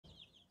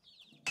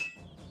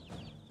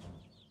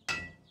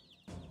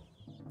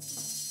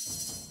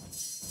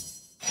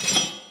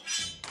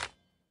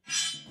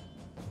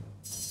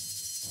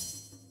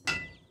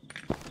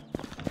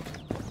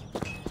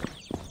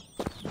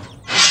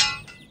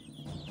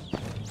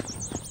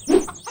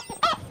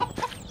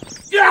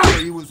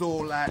was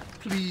all like,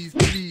 please,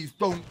 please,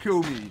 don't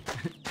kill me.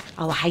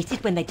 Oh, I hate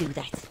it when they do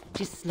that.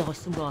 Just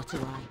slice them right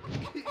away.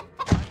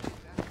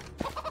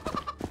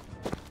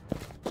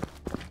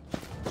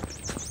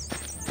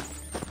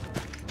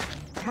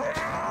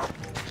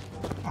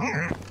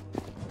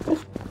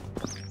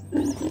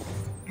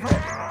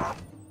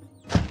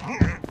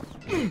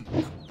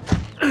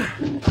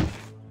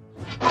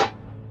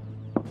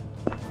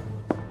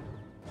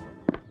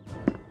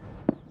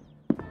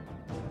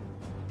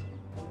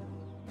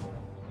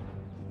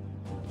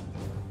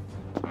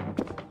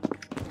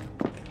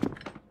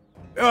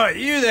 Right,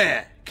 you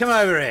there. Come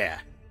over here.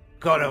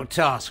 Got a little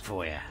task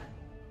for you.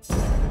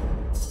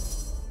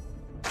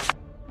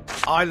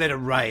 I led a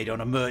raid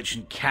on a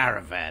merchant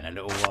caravan a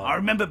little while. I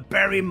remember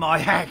burying my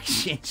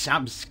axe in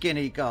some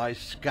skinny guy's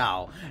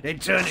skull, then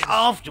turned it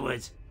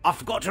afterwards. I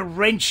forgot to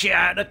wrench it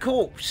out of the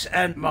corpse,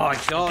 and my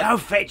God, go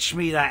fetch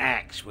me that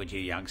axe, would you,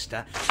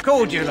 youngster?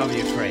 Cordial of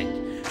your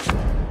friend.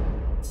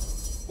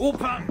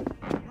 Whoop up.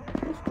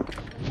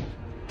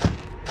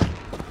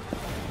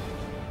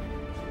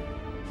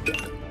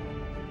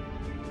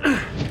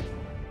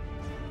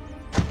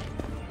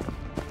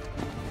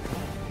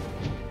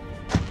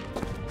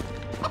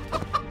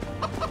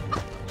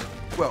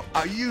 Well,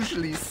 I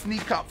usually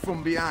sneak up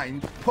from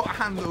behind, put a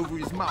hand over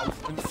his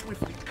mouth, and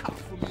swiftly cut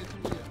from ear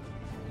to ear.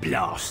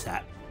 Blast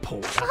that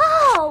porter.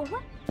 Oh!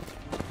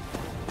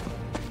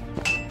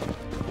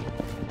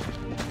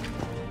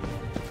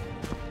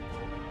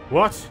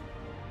 What?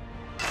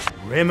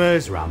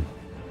 Rimmer's rum.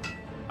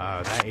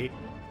 Oh, that it?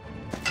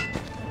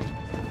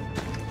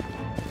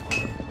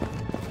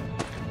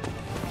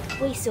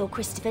 We saw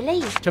Christopher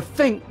leave. To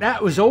think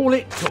that was all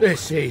it took.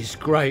 This is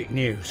great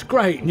news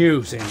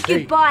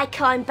indeed. Goodbye,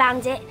 kind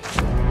bandit.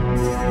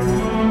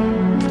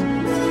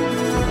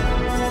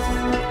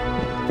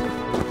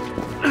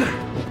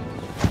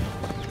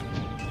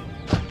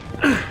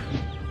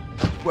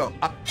 Well,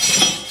 I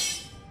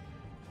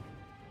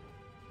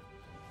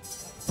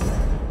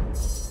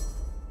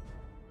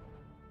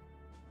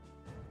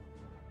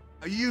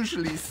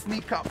usually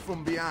sneak up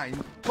from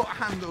behind, put a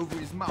hand over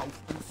his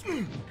mouth, and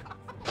swiftly cut.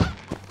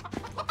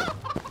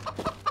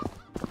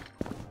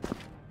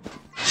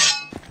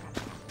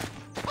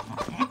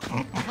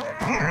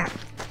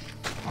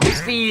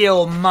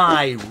 Feel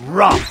my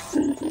wrath.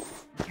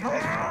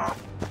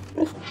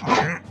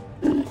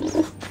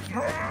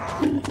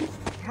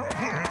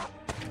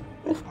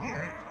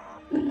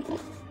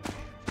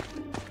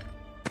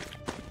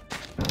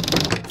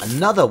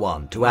 Another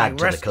one to add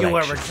to the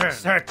collection.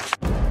 Return.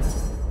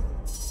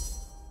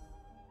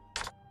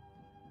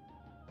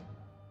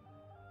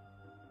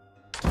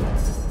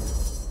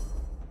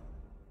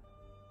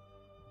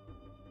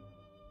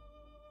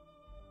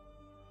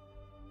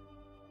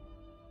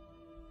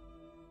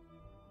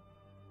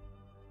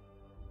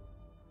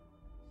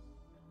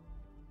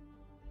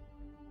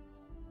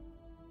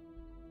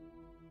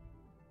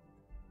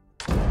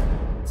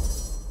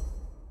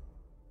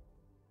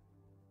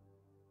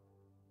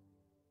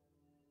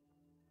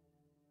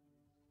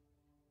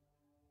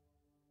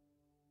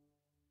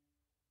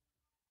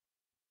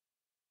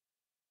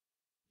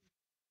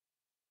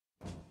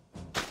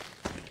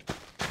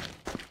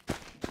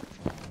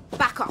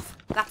 Back off.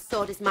 That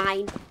sword is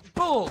mine.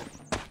 Bull!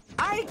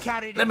 I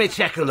carried it. Let me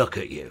take a look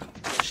at you.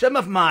 Some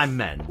of my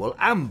men will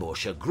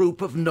ambush a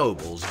group of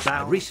nobles.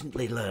 I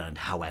recently learned,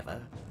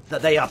 however,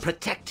 that they are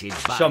protected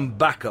by... Some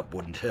backup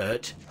wouldn't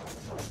hurt.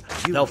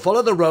 They'll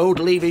follow the road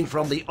leaving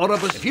from the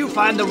Oribus. If you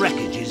find the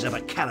wreckages of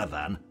a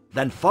caravan,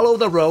 then follow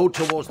the road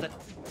towards the...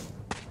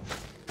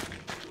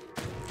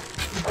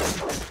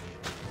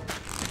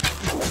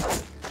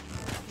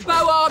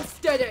 Bow arm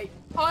steady.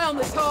 Eye on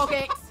the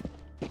targets.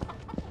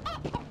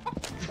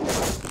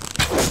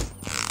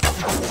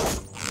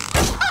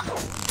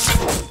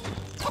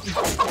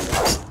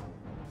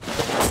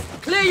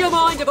 Clear your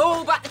mind of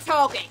all but the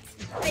targets.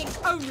 Think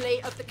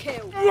only of the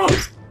kill.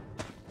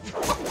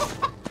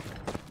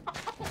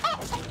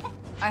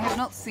 I have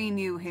not seen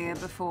you here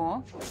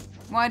before.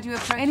 Why do you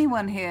approach?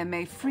 Anyone here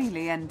may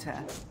freely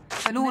enter.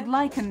 The Lord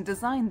Lycan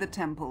designed the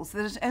temple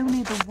so that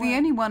only the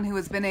only one who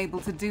has been able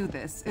to do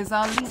this is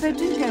our leader. So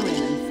do go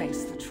in and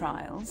face the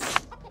trials.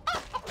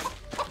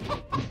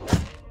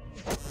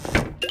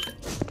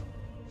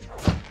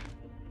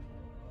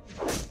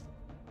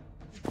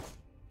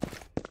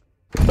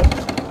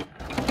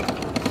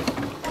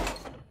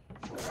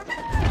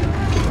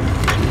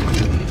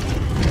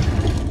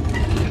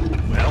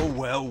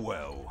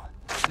 Well.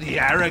 The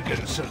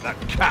arrogance of the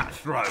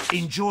cutthroat.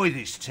 Enjoy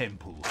this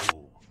temple hall.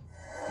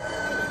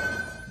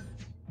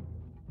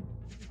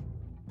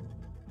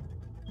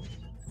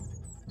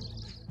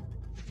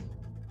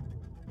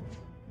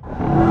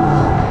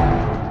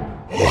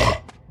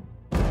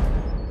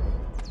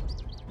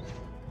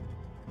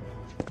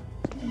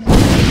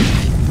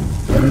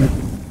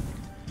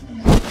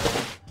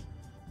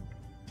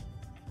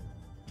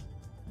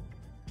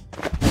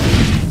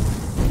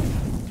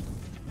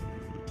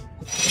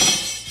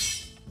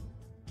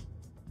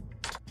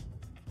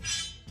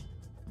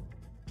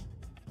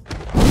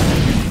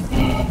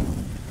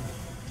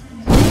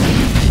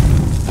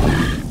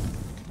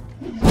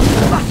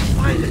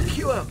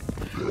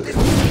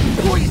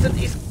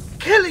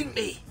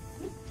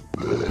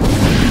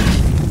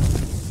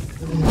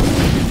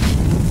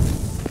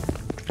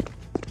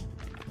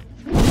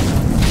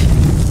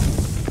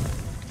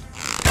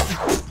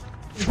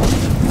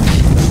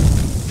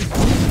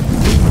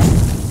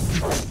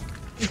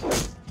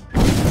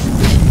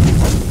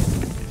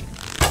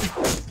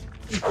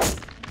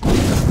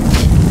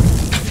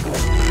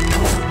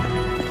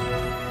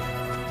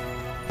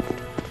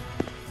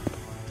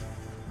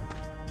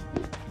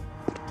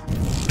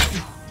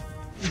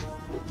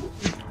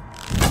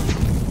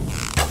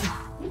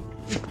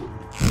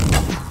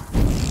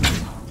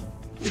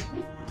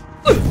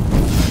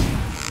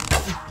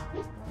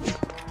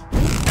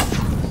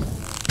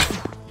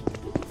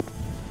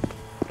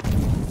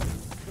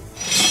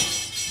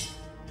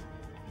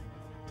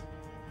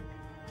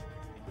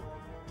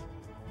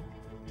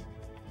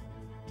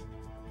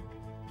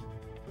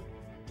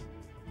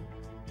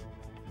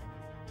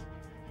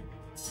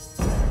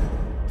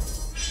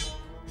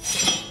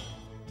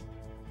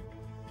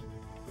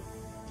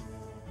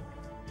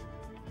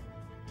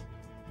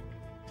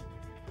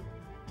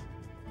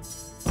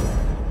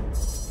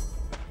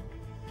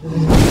 I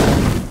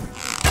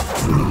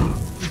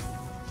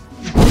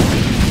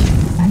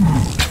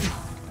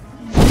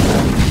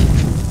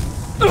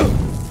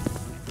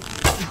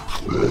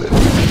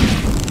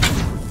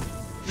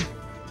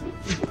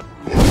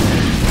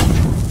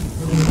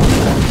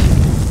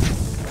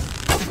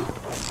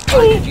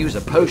could use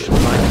a potion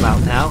right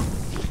about now.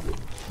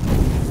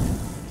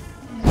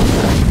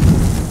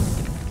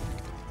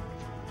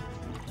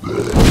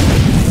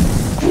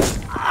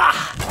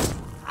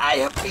 I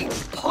have been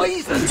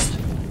poisoned.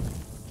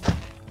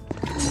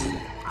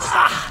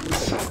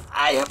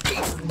 I have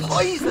been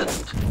poisoned.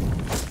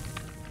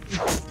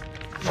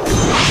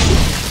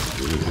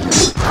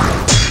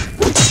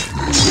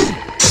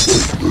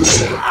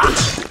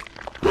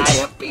 I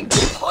have been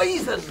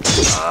poisoned.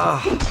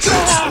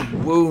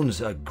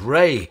 Wounds are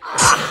grey.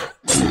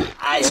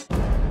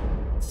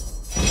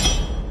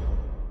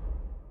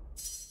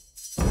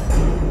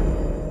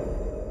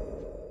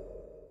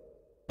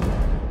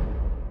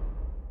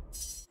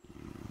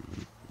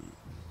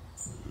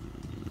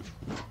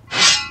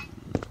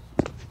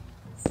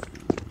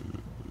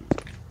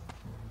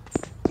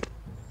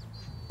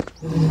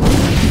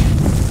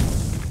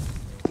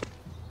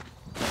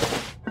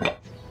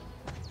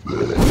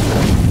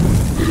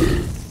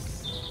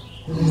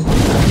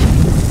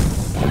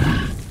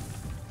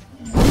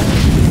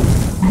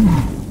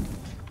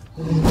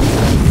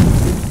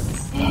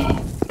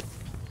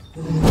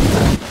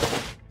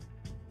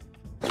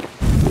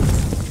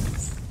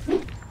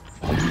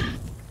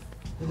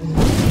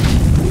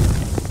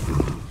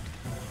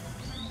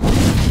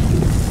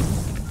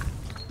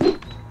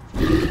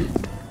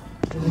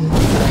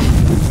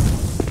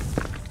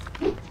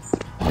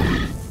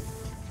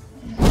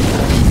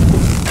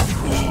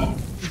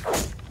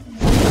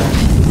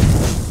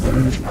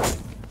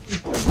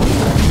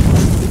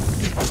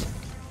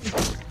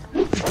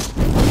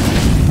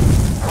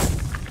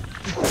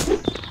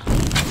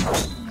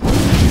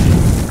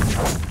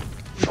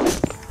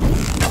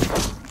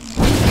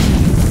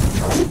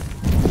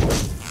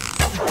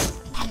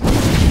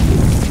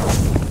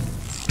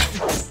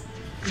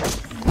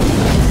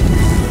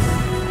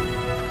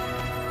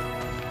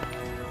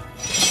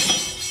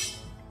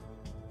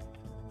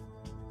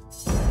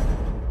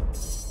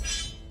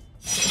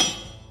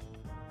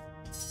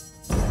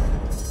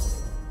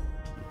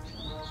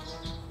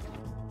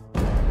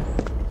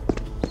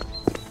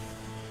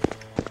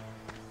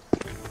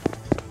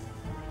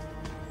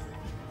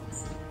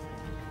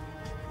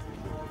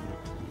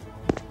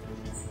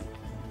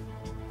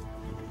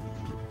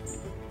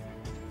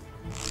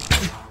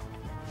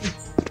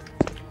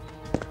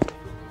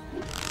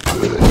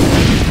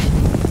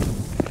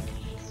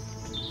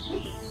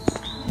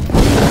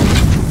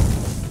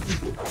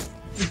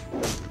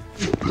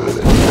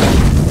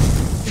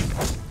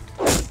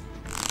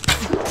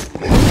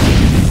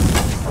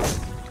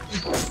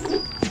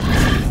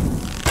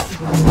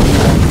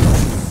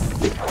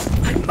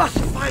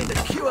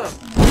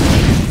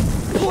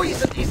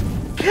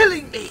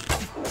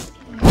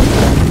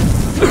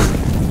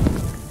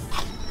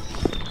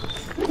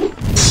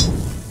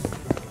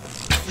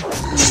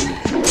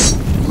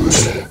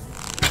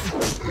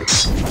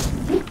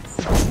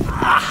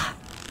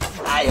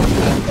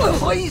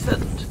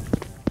 Poisoned!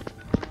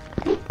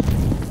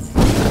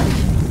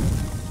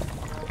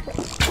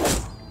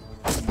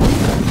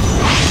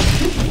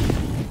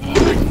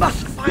 I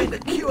must find a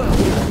cure!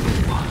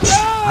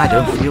 I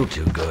don't feel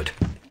too good.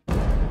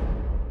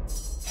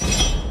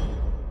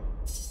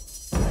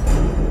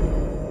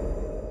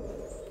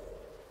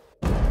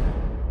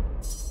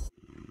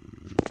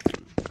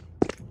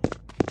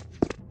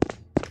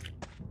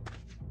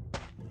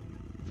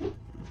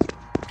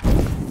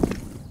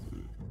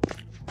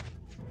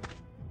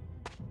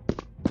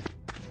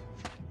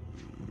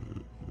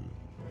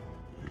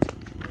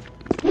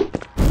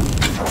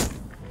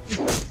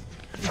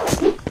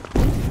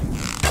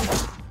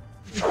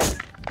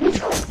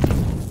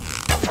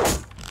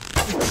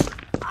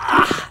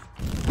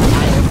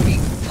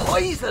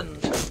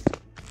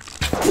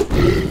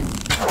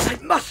 I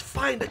must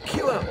find a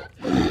cure.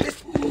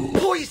 This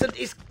poison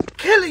is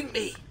killing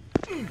me.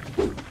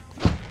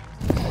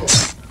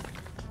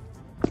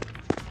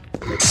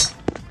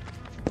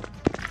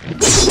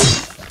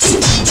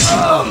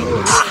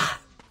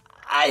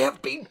 I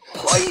have been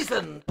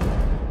poisoned.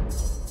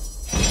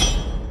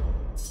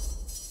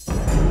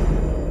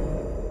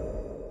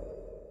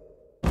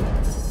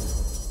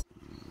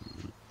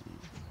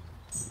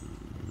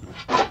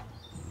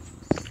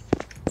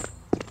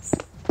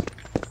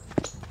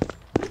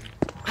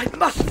 I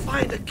must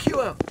find a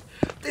cure.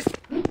 This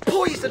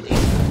poison is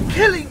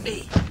killing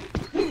me.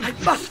 I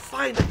must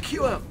find a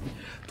cure.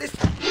 This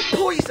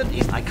poison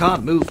is... I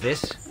can't move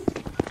this.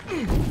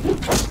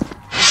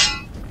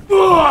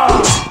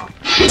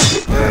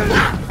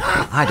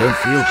 I don't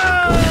feel too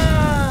good.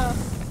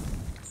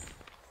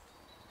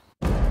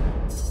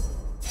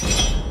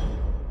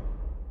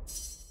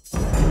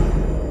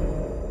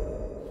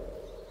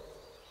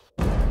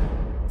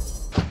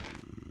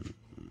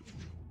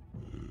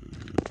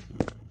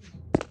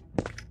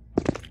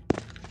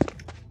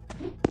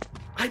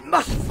 I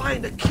must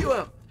find a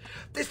cure.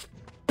 This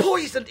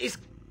poison is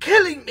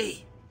killing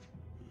me.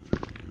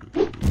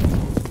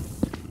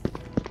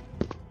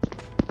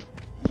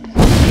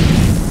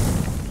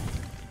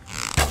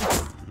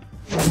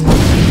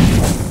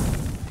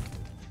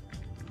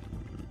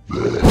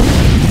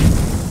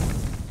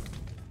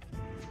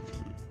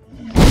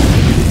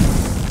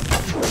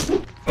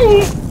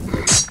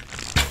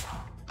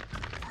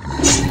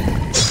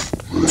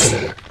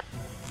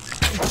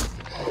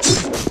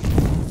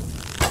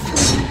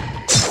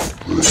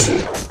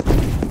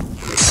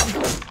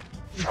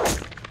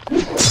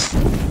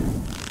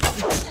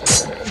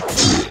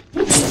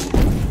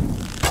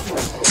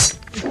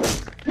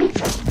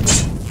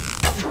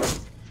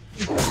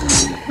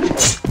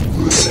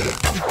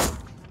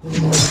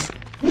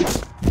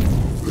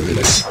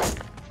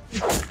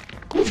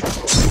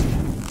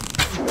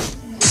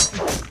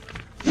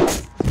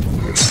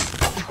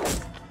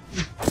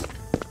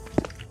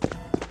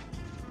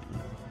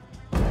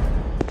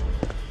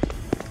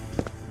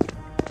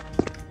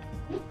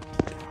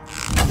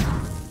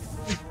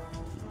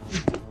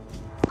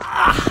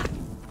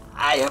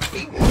 I have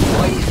been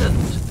poisoned.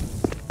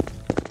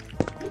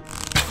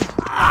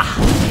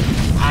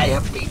 I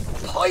have been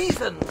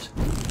poisoned.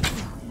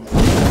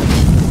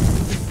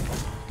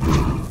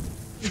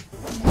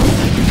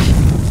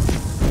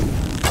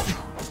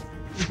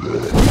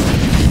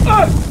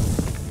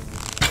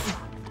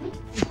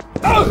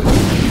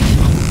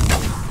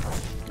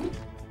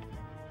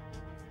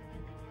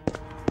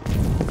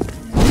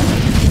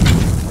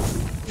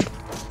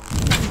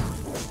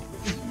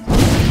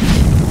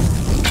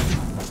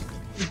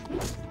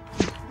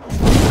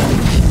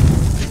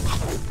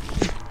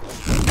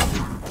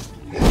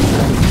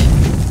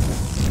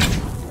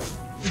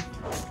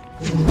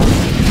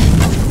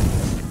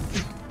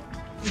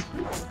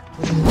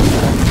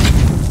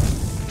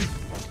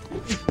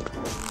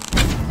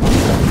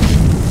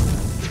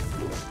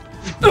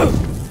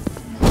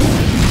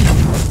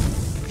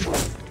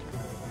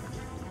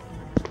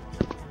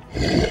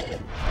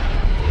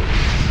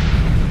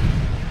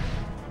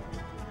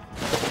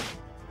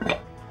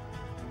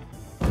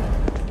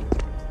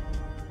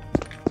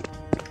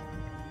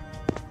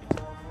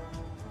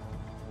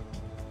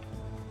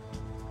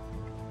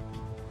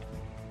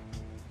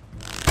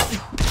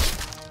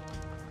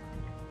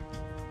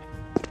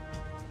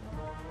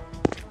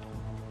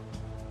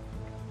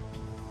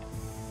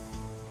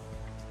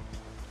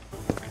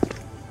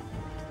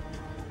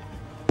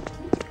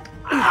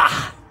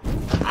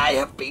 I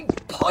have been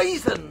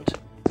poisoned.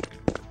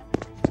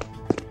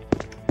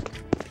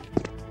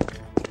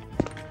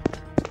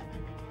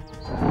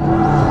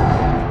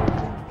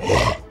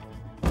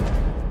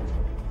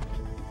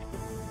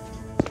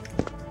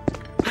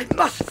 I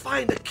must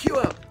find a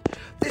cure.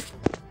 This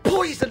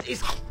poison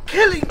is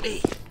killing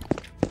me.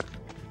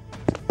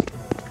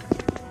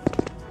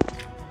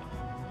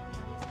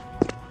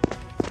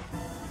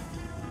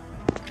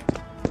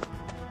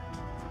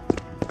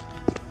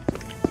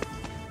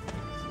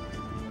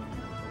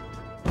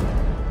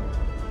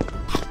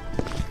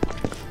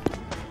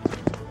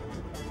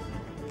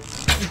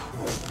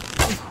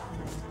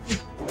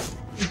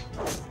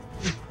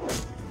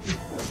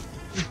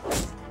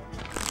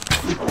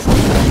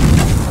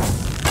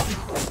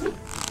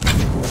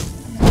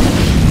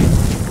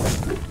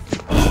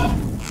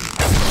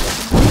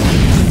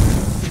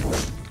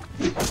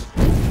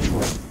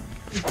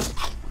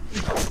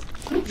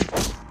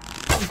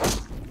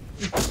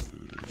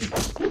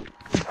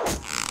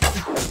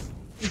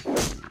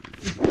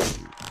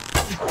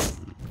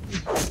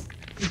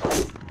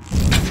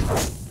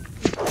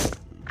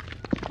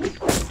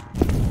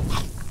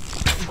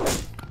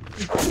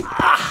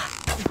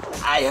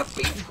 I have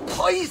been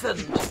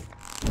poisoned.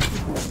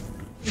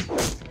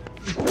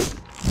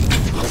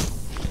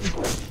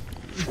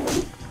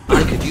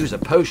 I could use a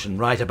potion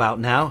right about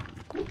now.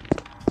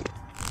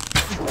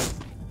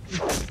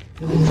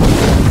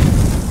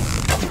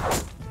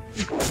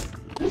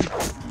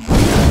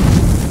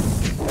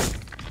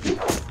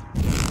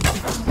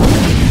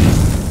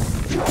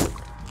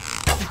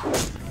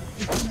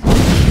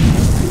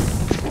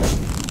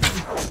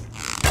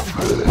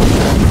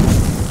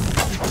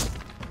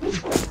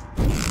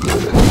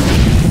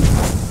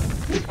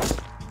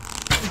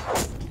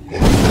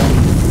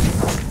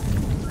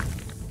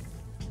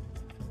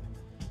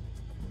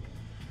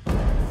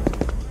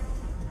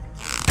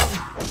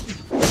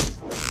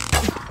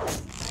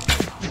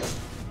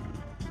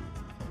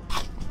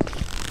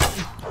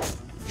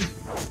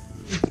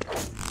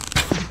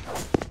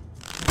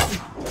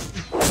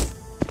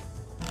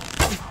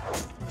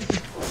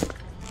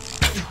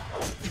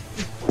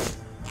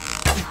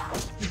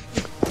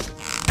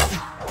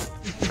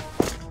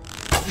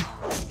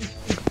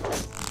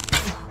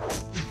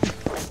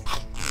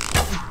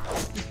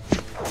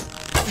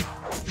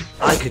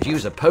 I could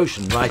use a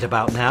potion right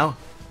about now.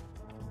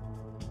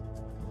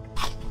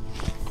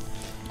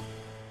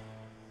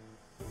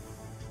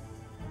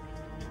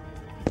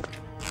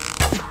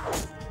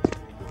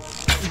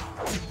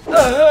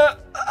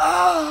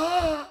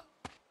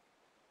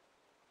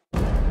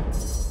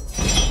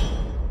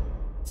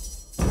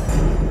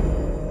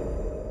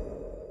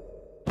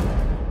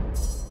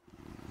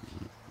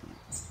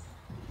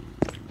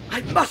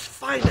 I must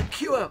find a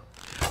cure.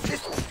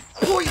 This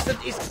poison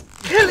is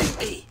killing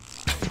me.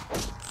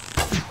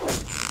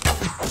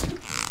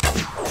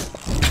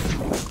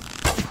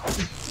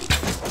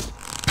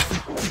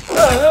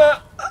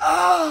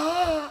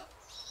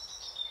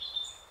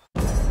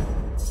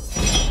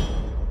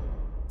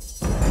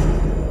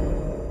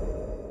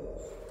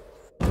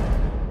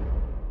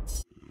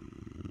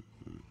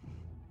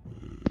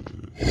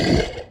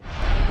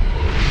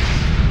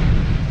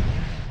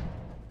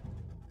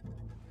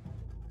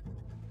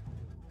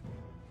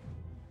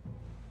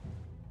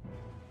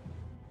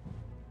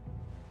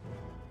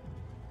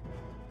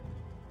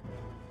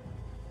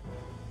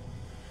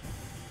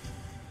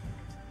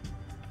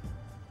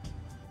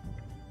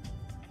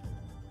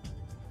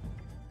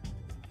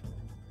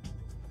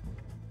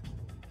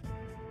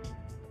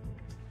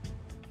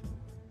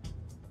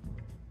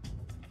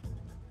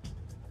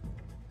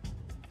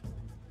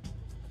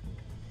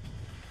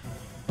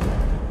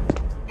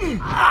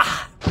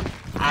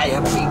 I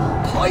have been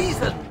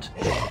poisoned.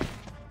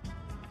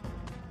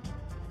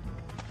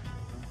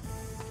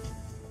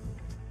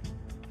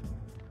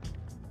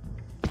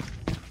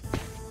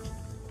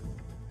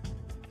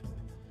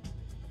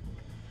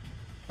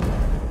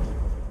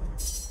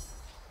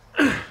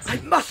 I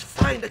must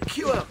find a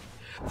cure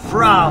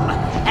from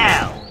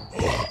hell.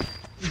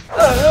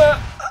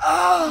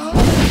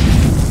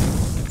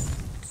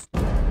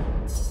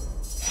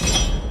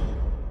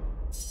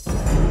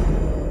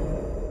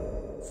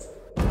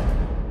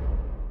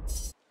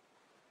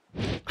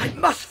 I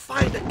must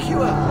find a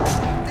cure.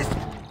 This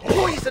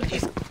poison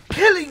is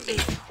killing me.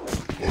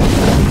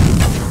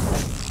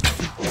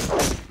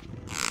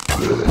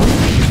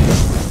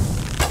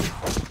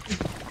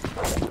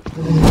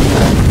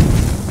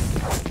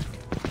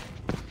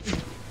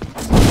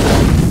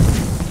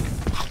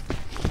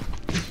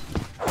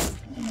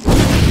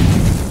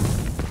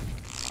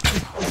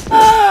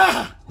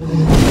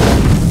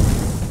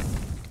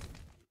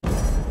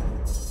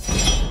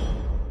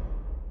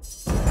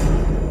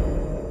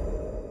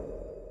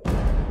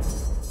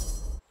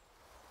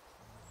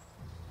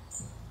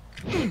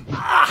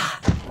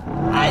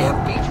 I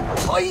have been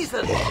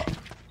poisoned.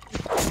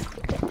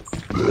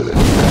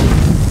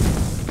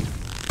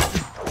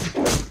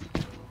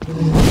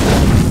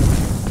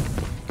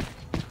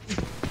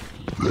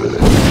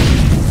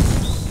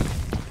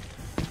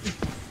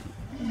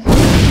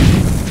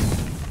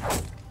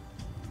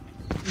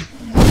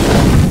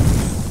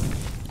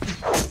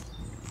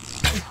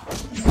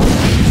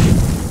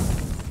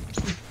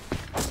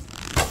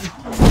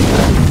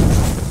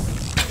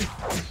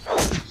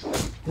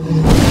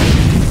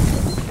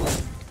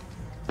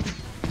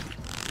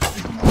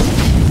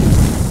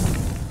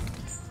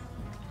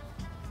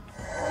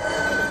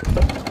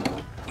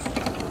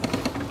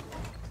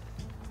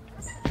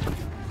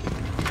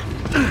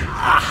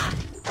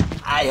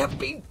 I have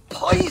been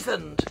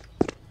poisoned.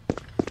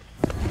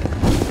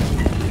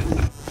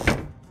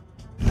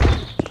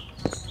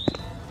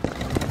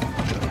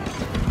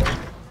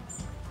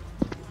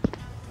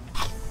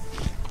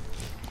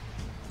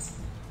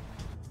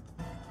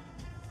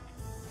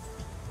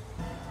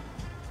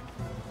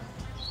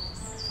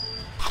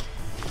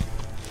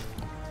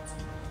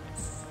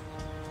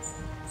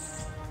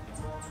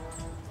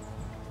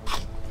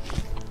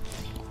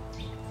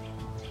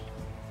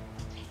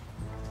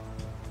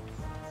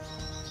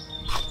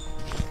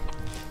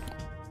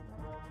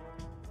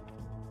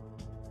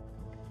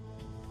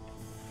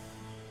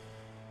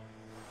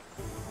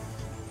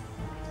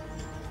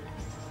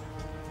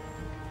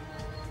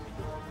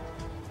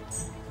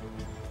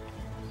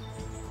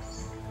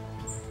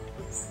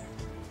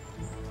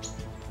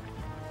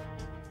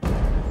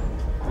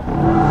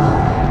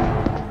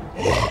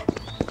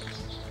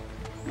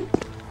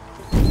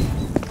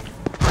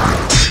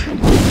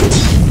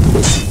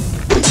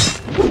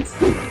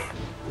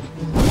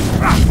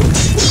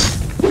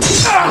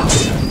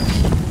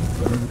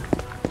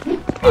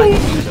 I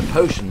can use a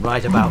potion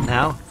right about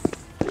now.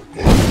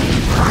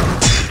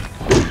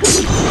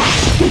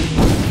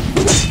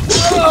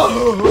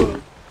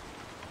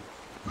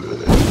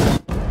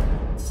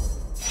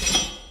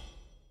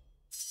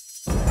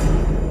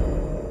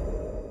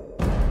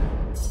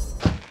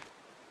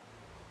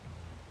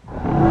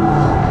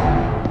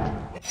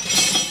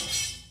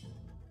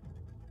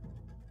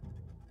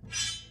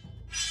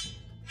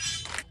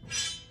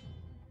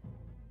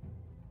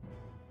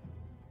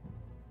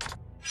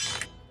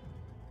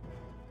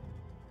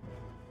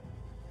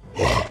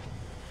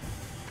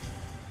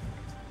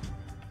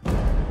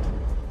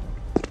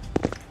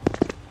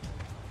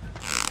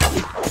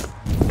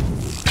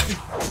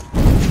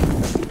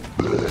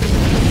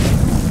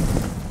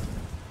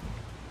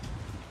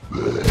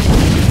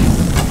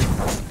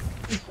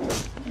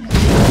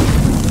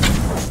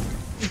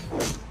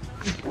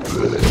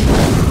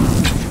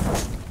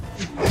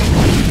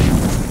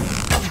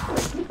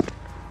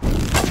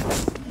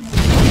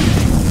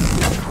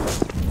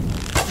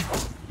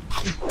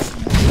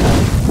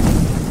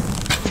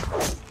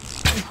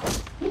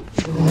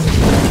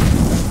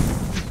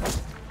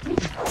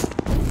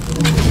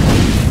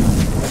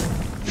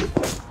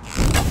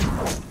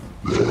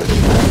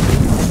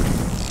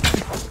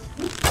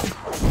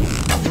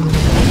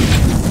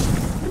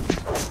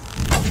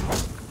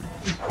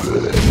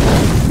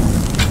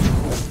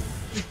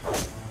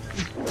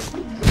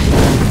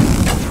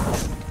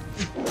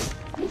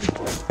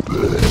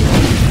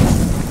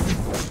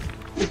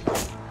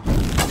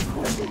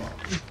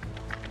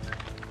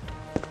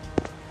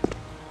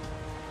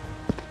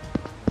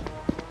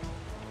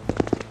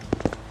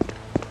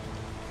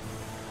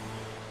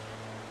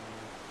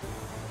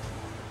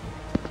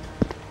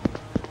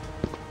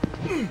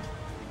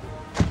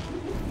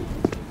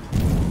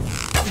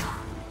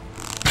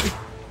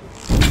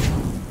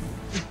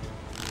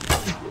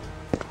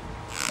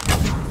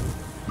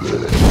 My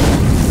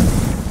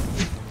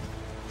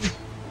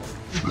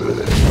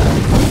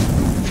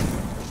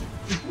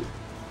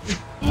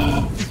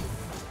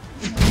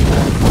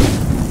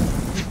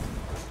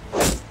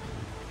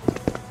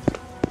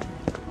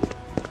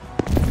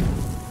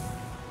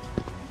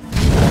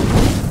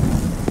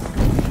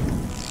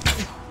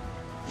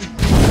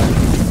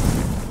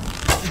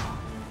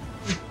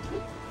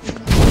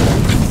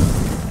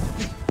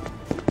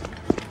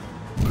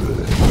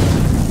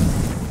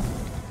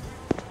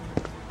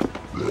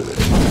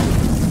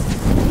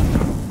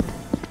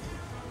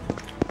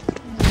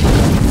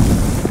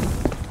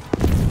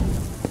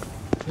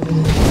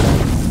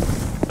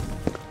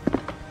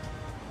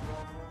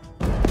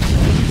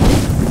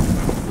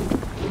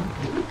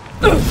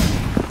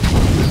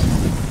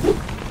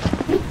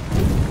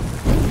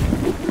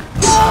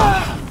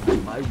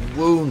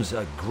wounds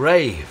are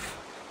grave.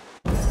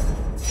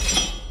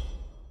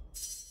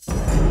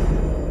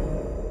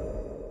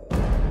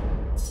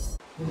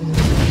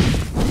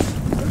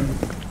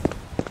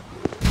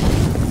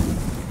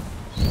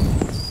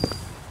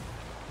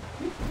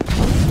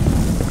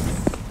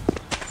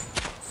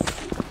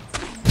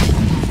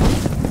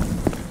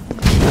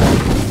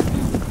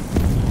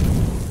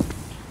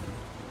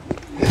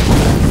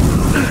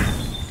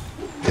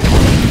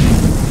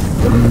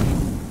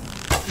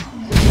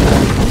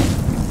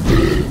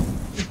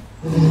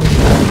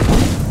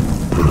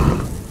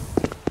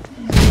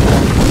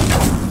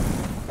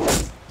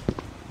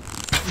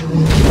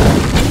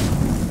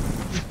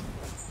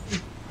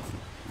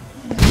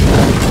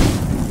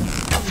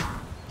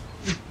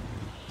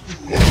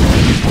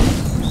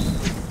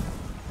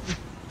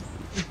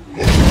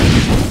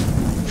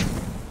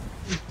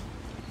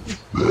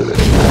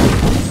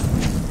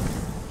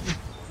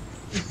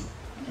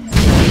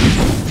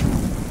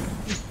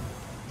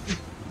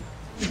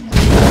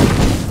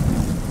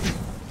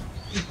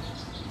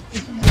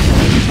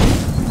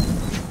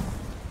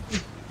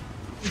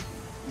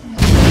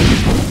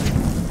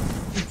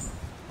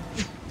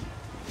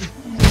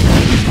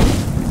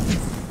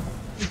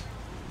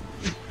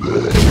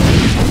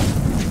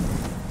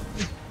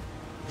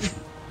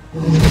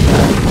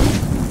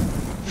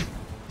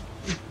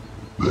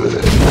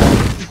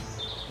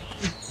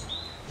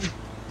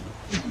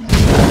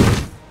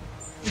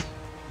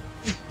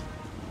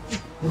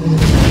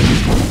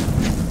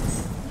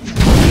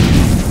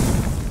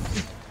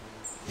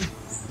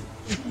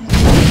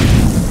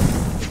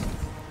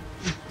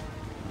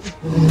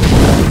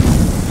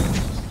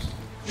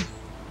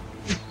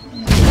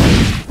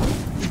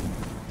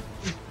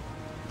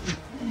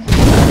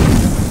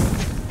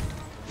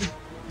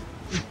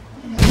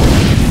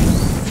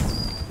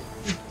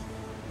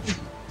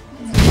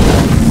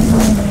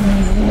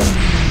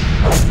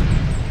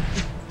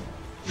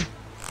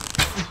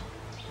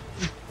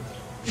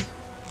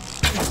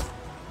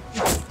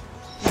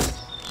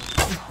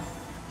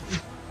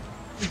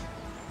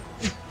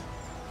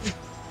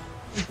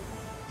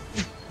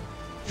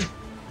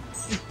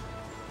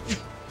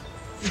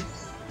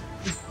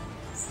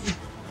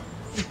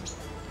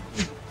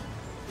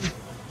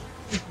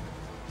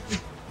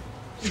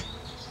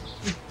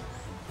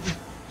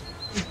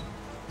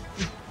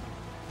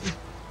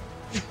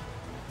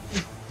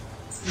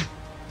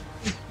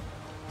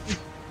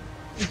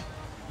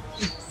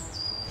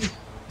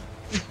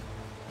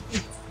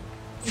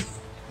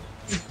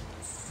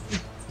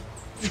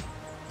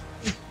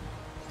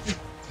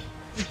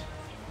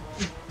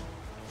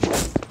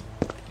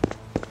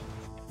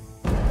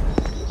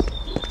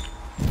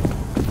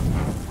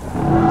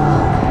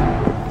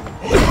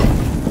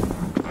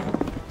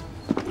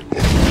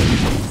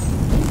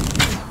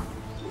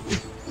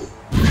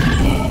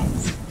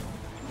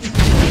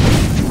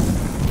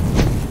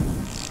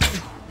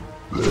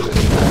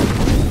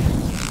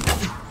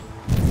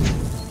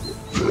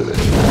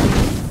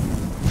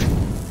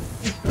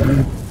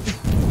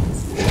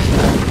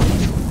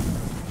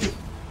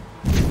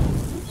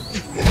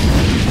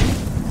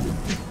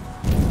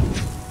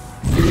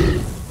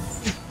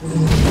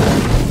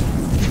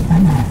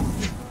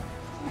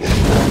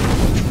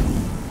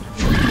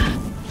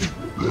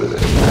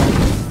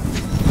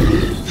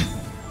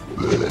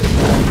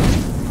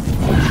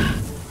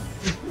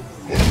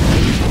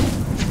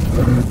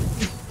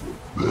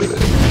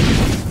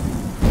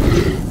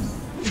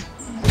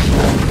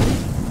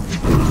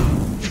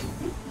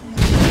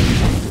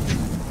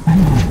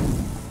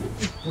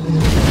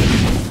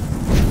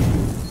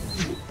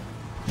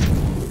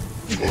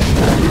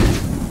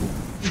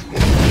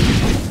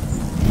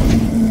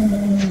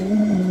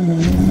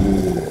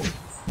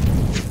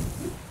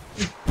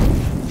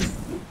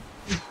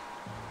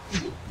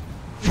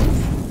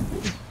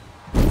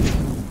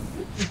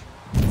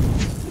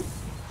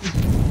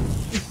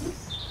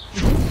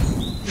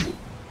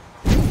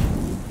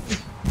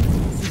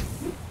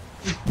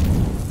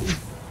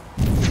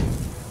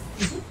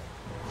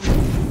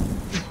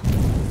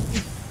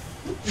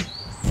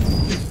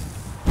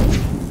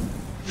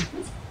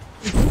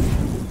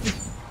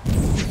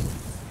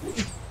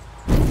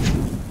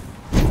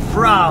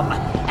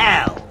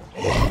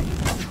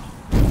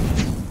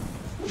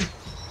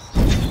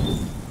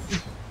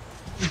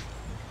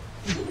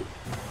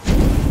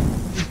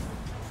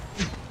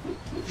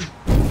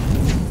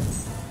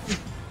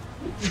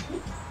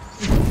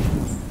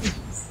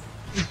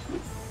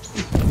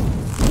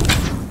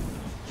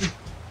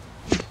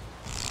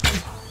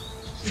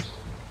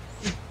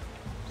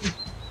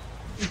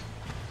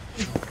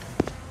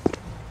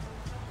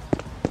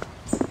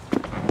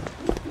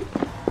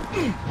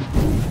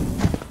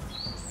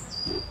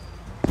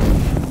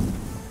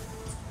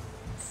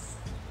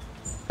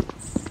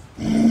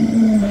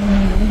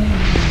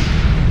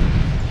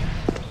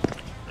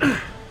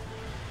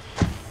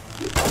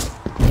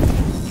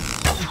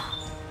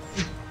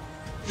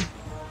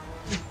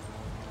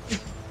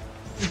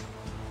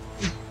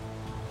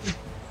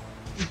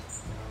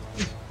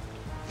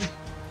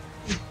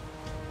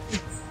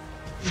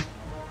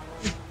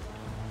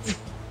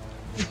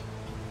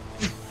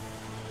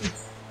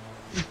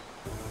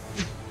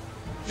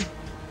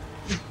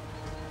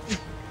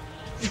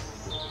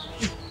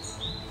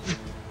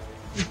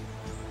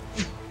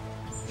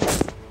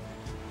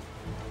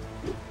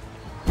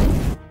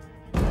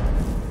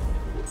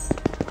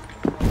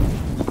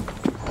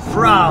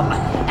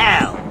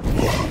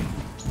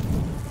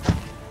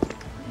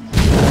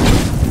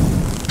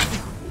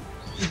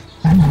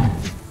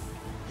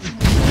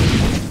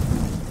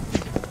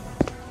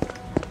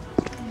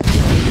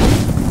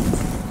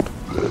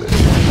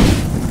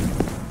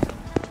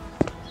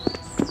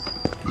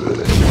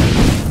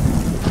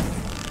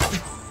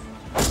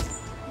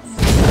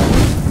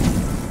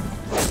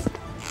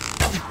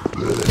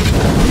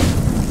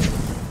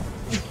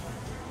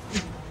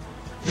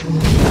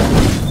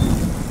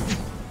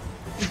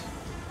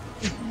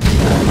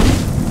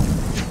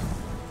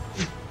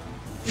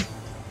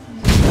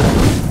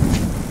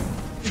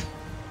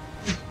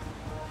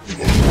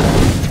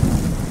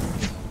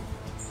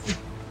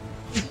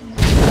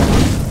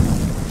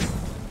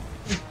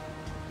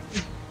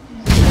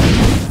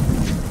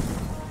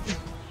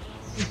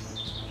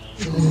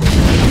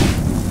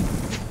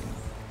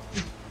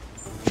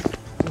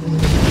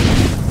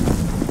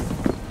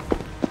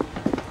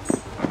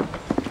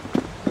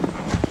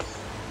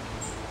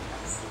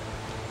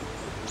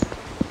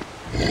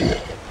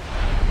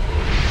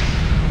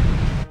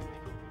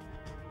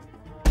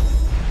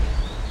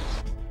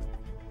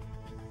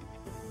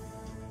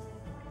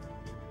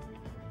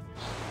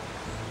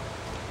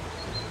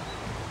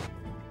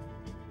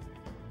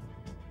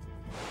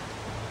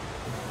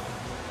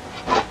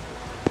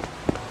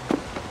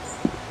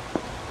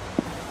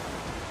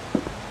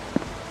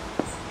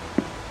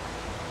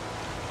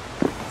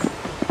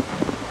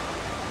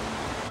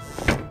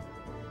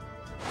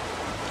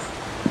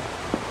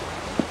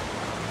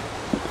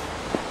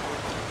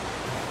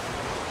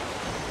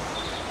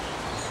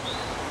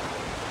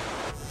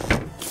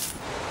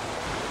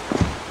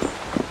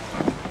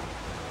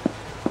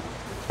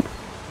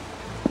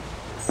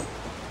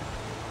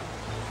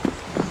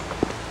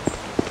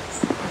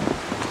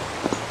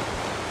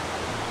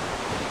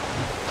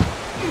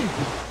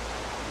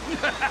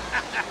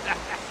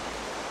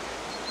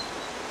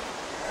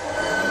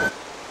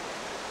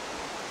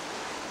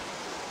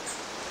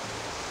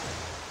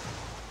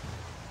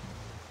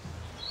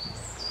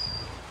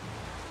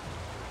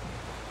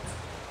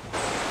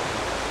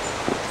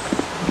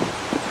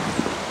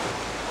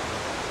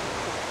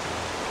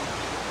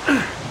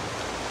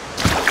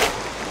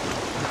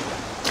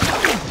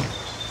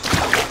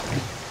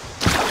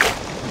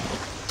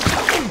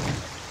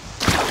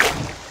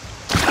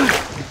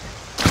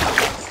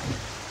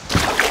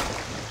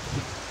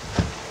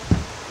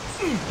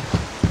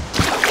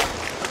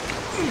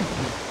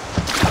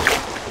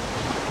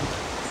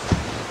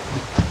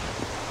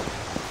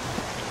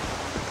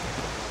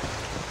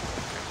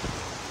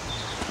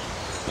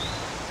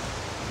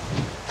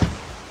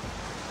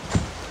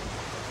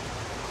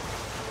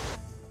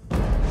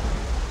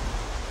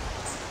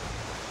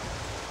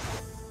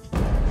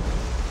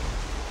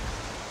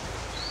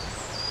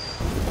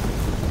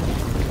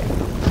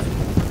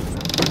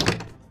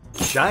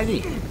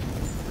 Shiny.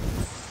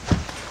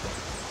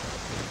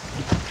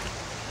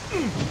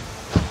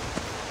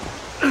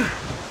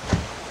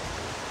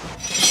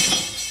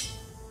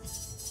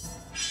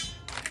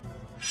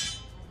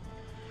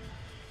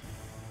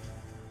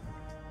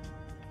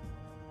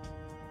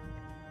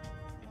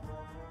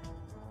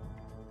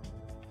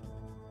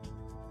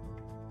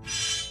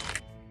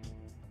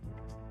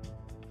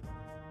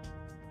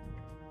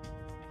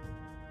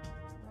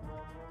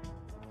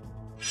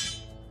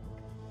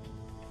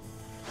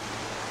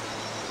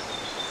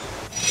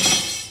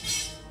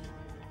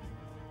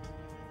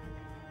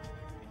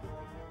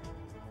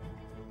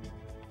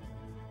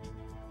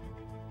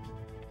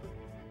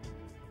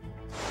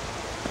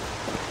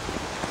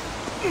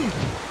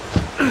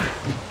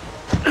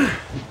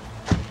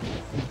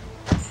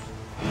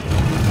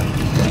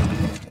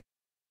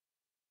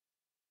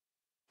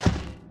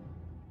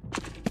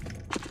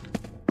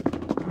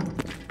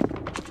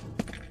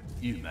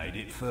 You made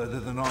it further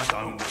than I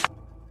don't.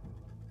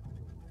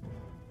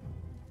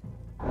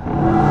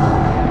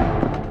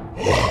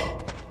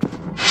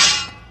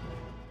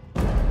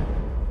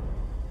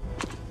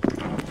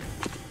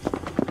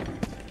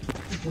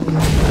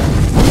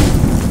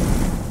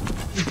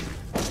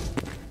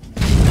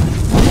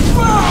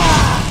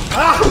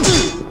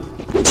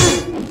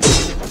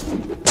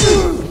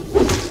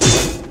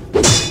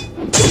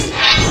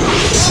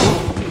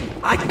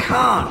 I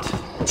can't.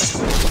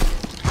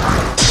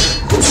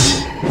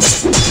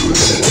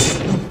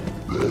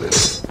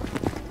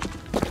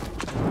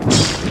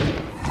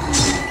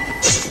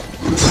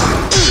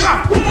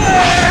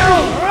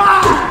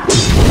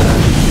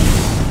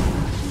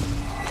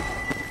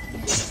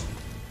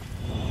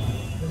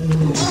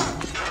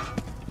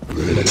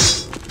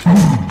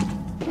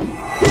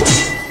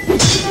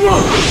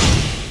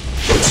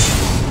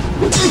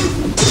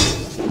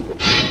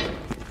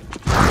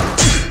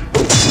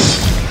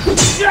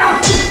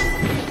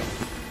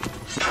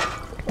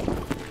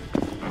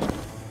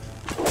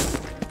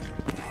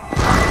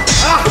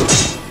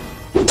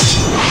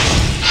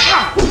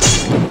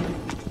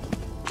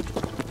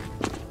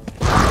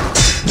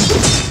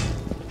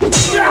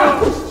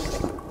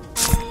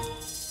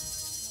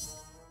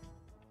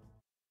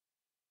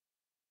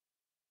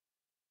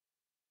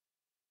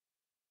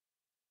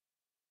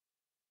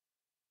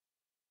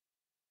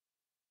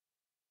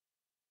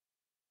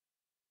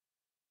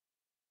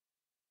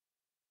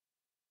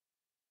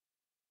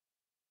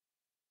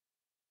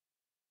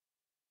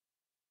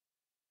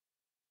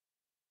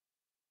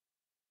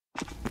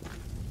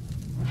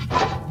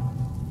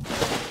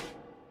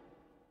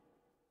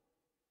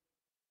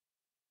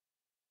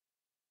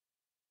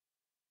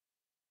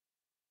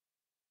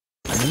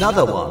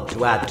 Another one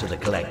to add to the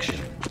collection.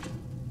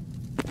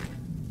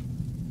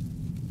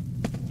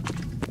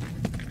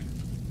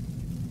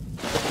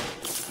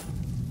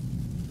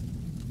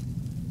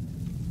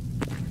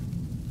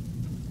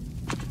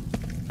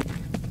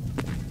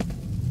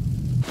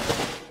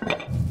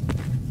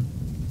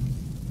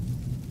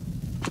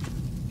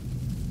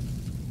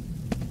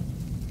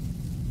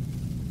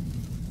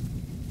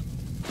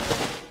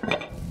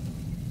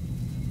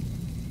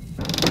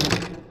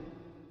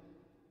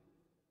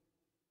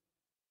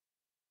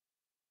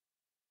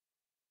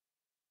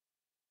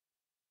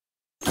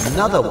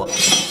 Another one.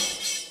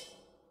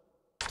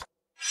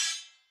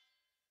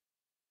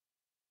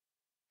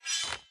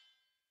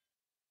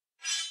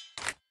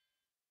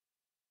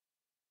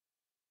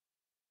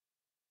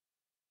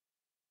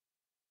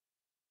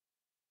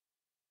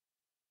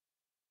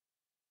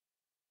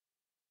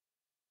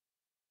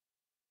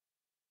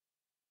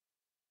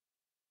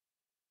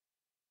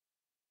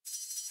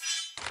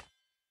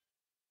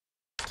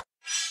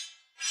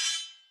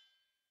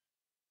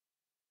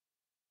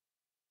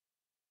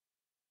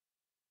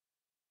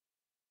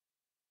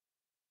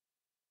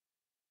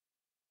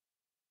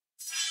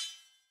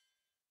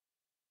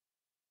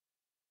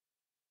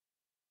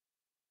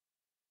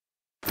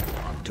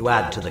 To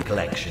add to the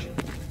collection.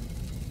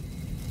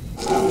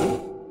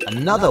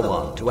 Another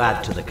one to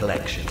add to the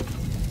collection.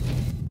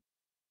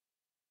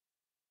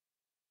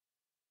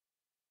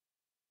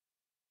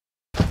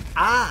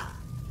 Ah,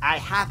 I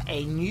have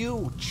a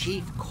new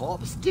chief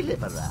corpse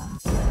deliverer.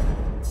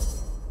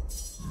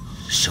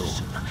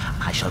 Soon,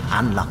 I shall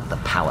unlock the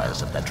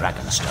powers of the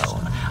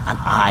Dragonstone, and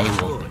I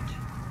would.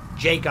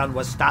 Jagon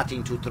was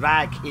starting to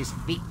drag his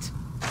feet.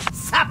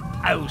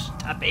 Supposed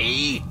to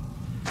be.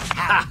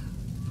 Ha!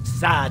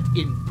 Sad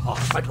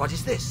imposter. But what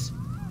is this?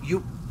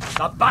 You...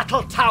 The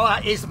battle tower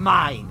is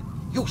mine.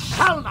 You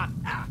shall not...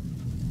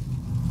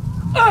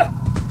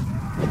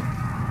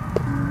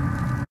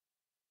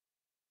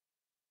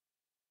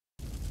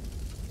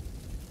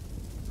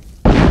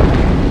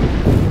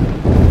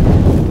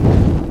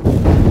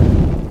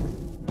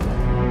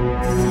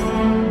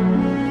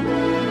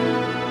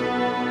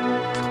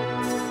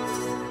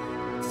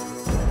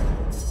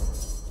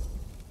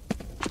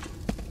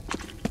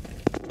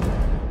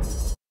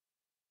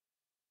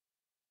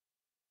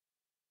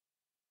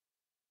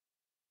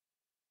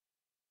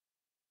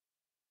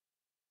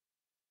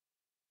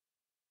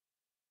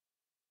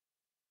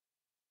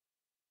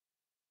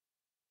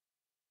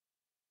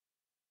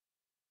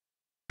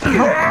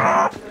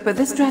 But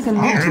this dragon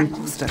Lord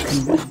imposter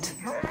can wait.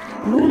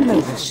 Lord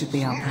Lovis should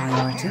be our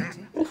priority.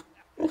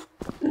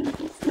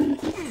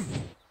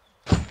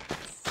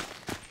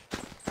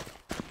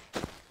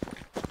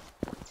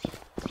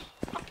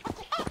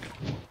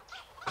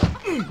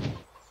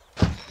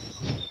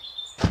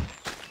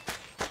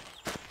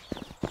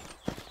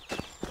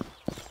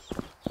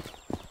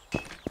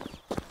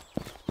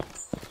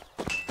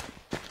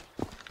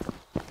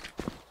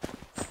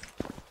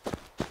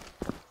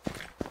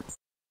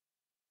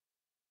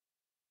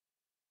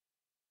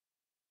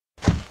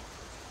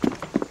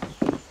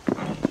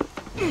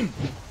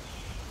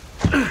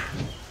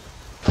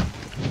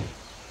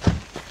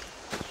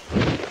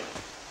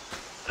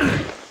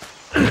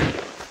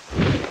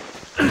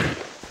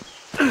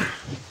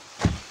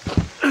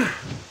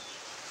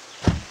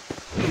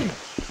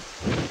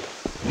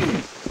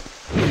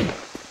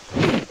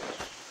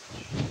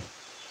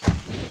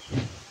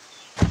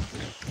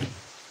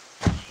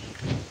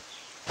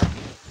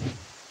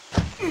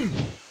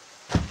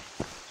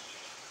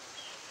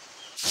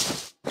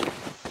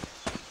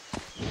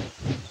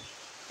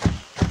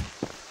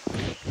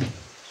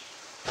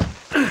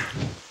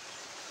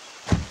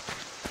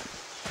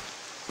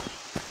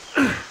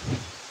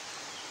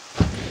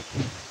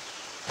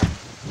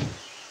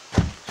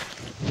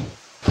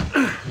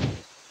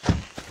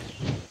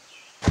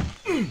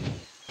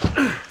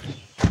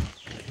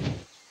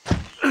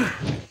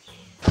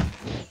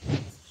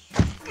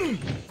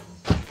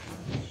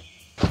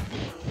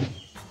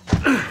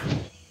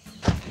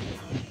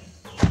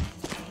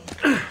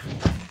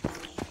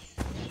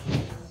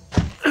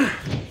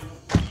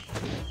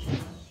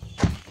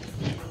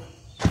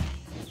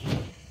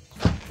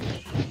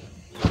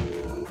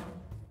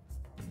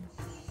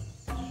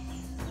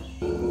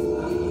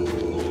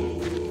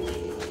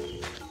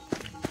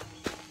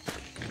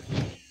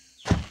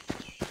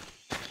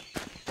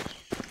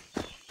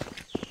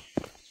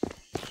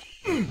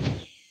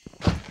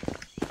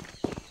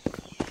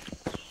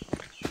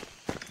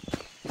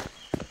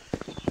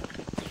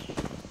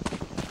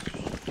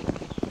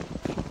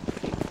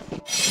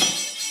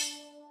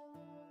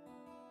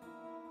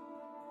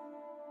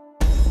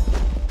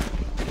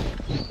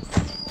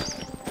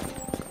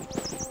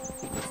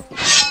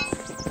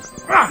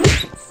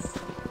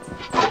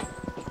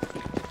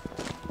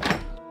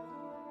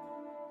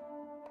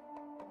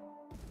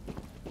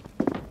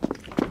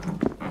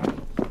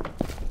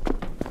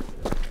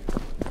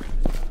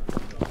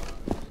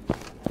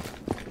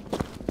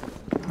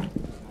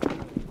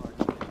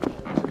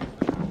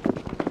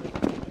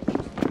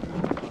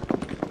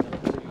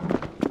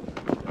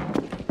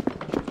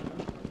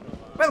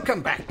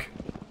 Welcome back.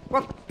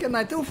 What can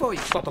I do for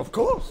you? But of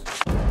course.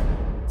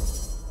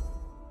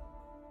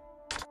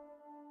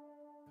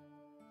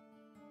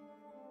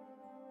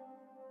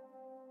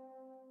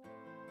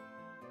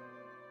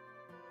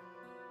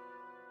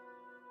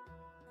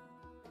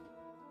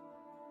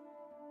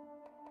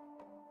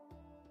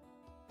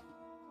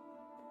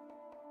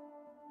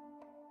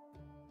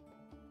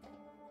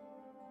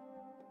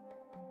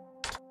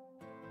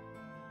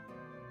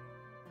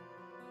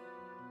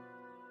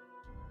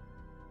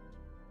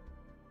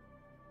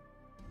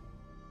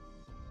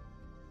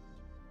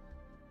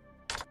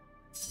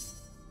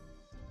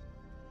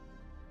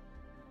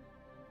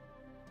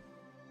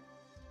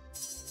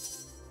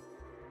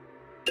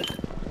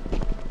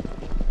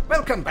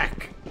 Welcome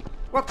back.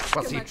 What,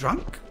 was he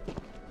drunk?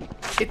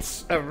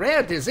 It's a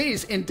rare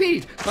disease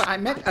indeed, but I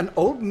met an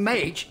old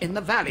mage in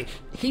the valley.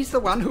 He's the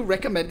one who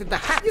recommended the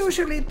hat.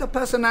 Usually the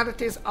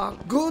personalities are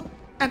good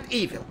and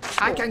evil.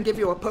 I can give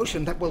you a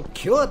potion that will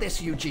cure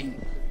this,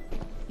 Eugene.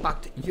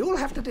 But you'll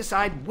have to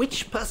decide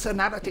which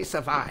personality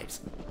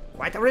survives.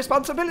 Quite a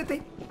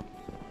responsibility.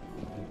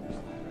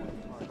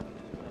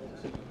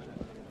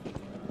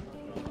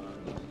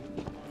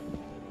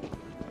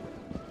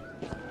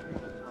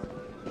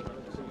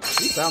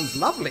 He sounds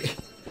lovely.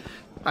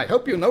 I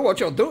hope you know what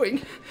you're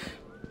doing.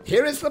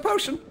 Here is the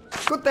potion.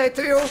 Good day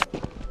to you.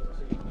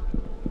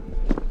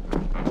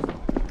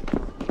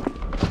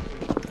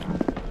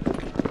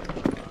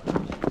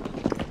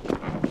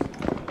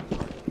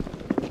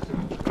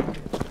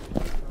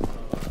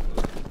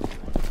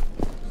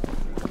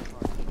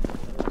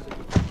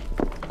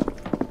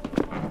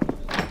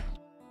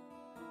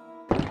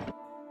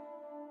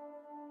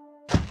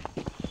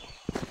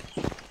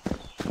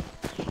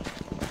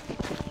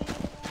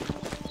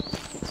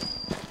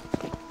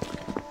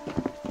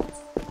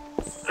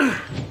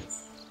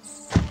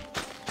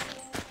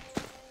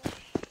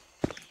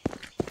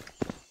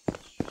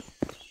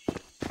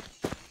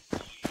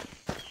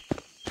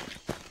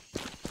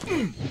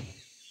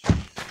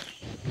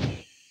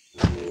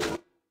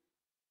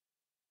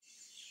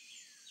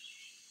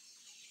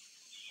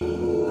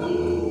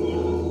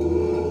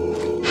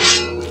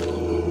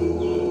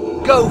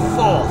 Go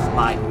forth,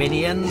 my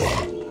minions!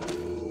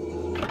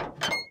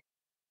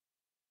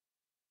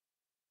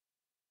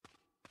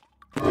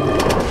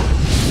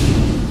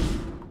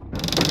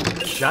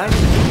 Shine.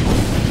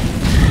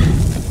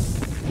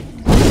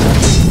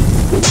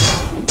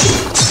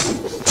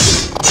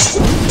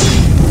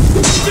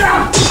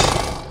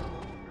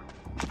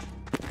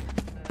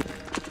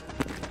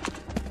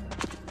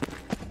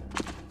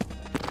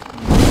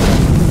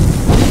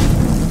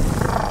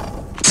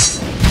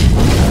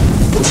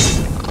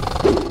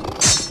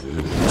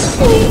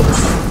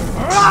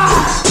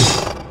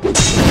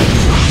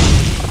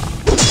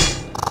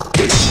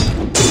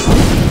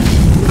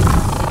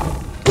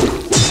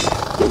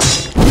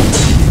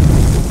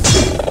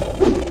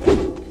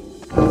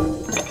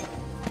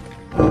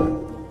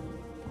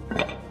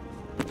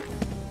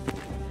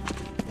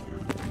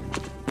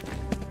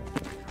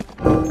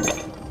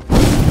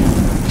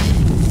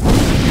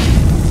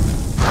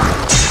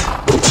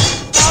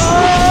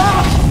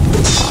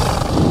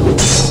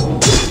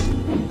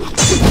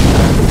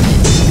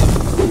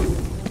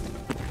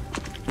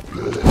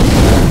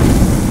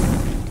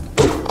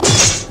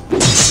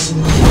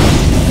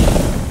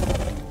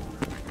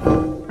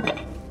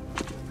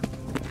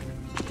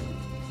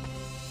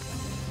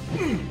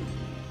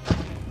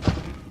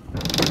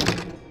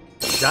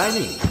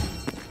 Shiny.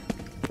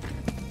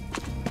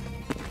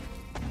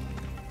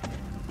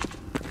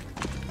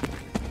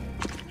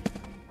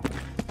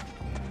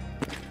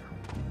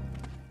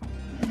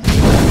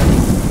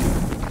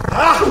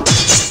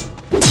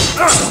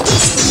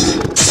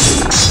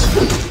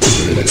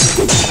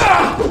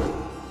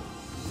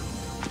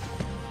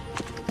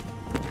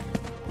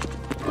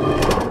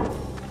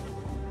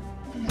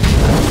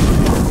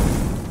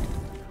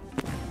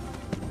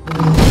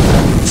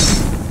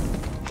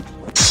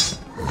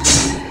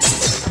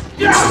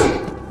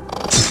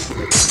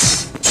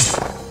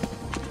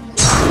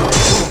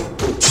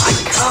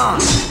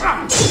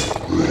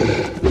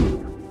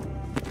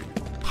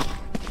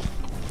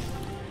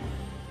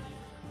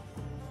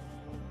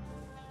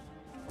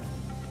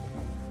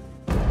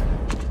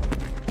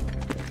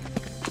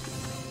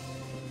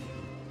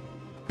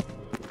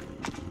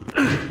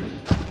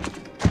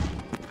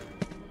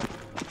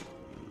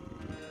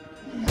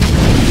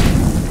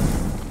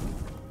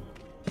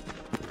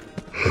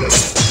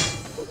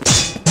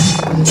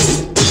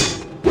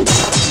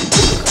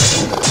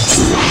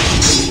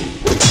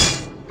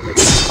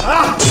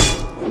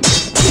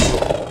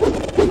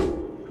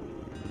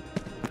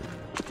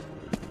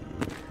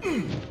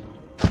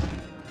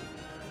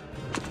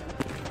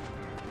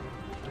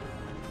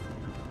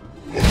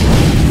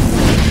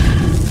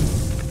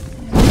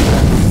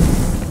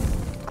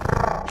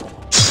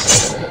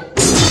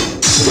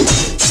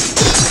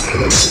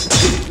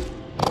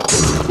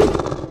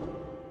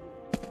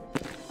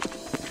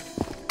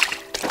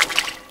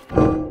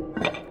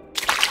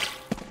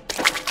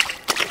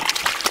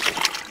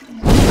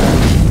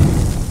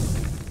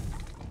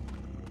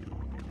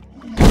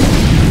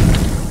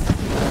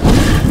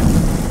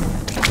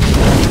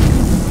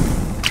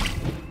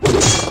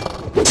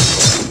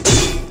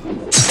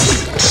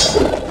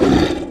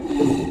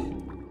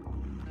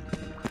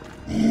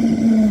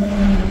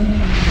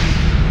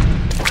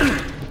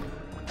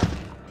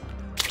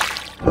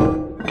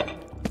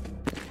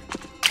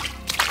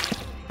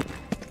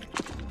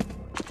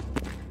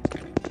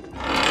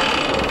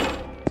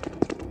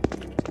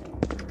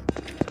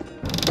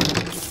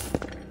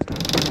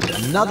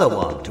 Another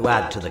one to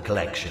add to the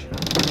collection.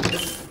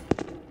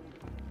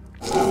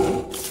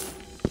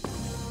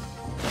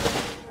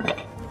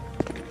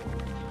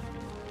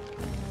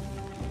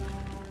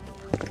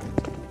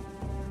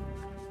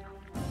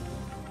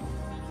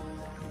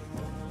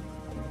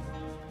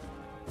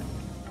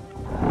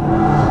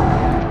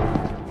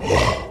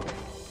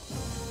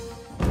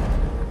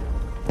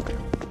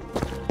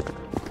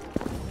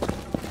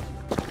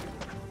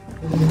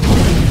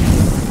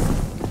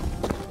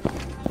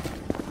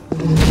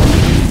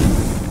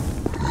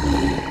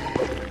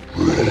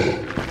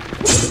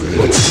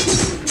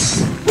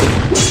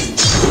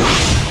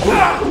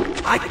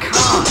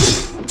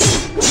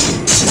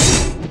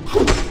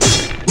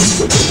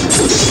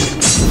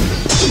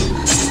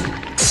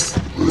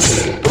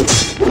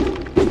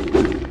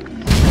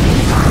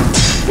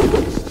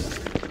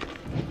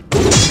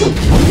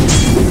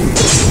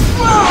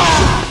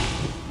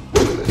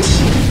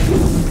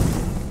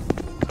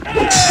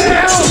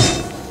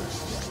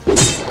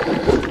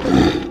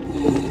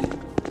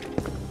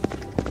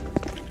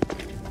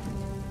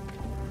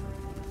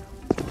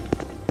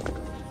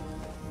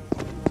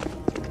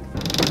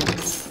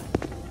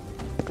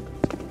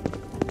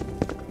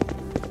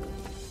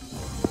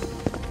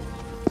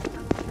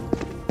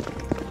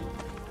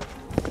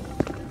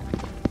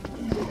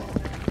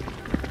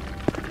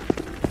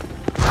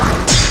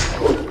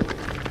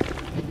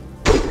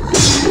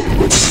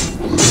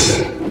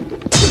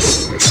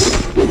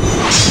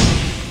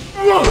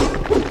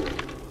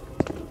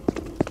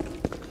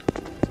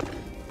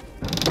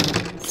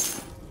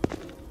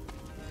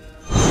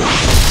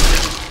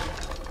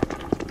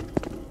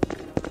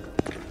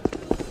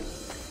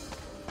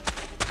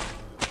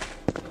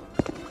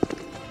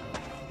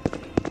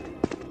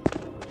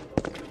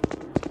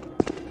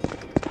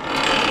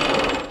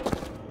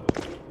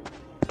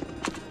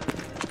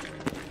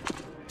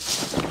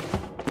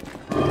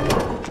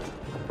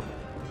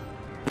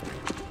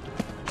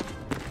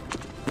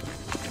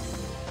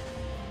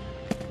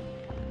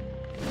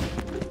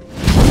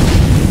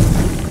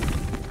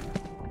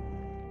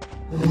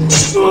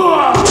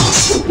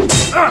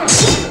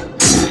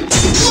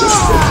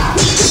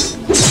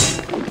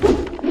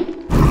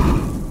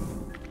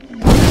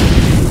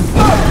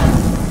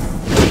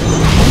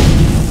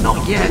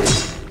 Not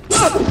yet.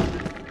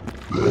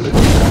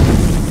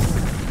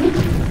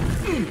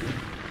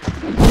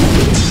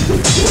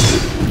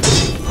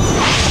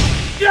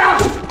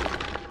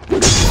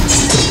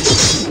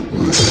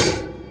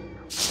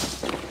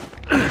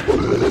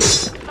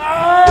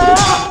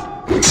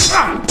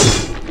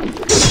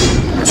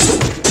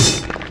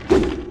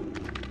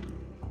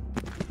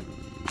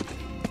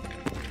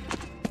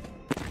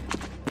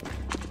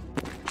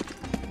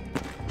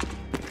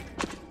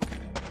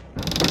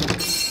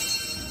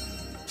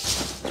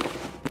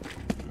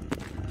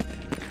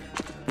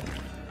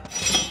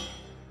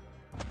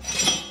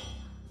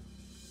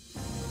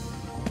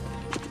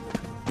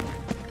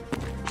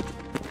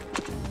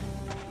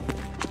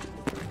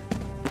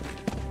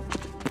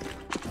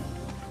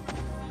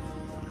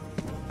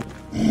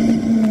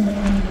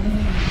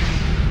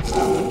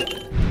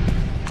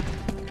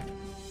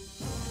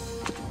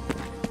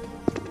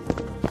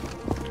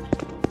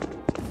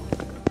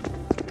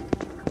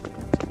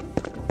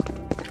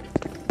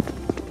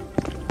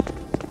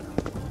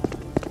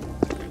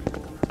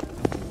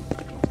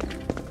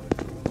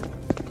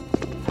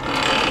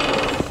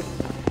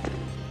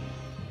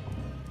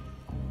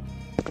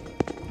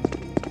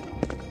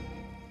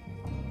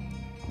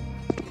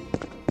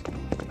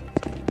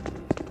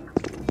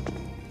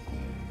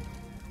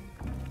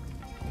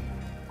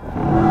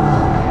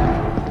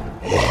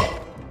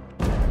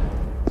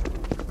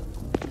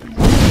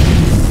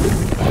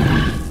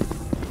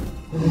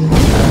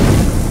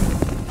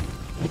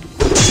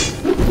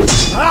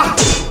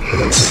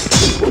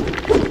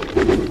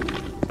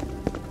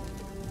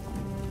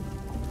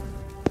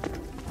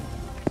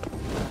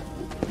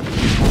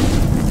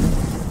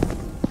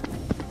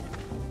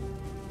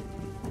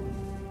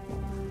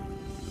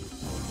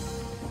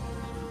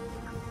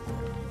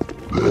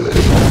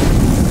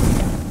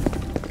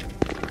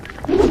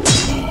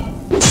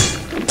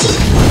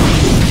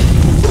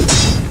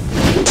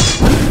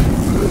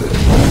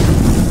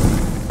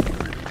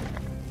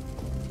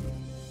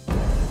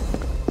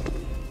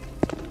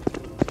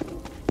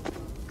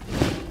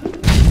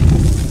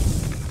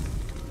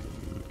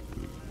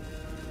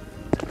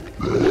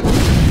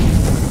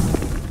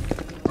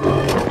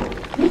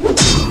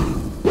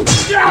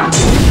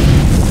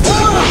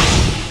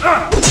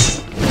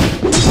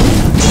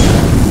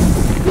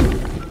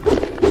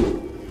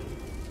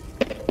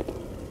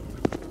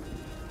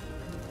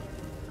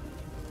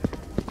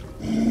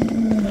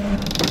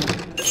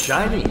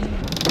 Shiny.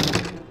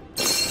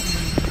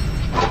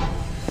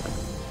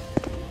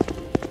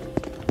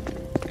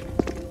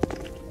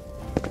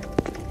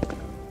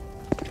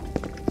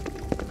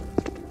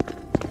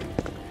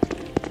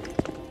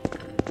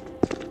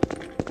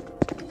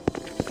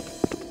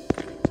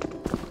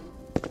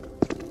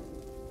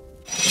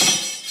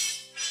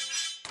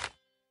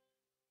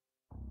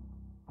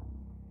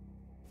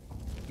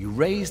 You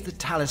raise the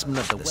talisman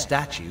of the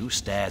statue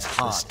stares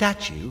hard. The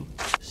statue.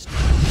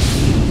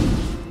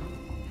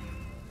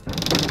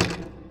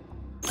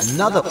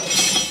 Another.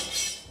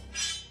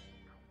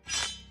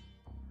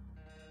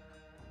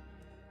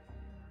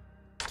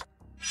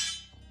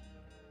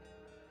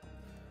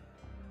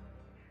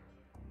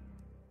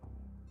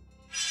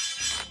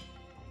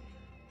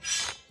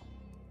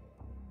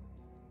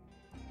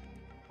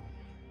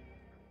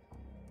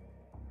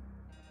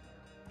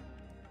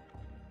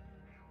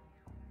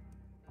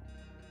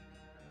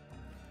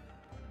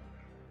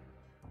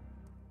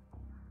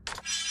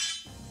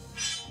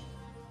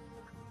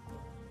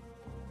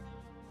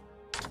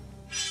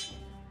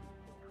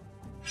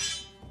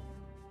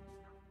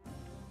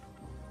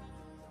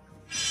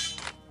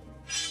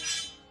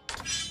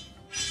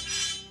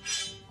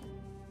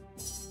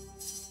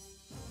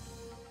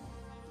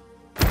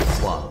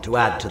 One to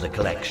add to the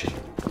collection.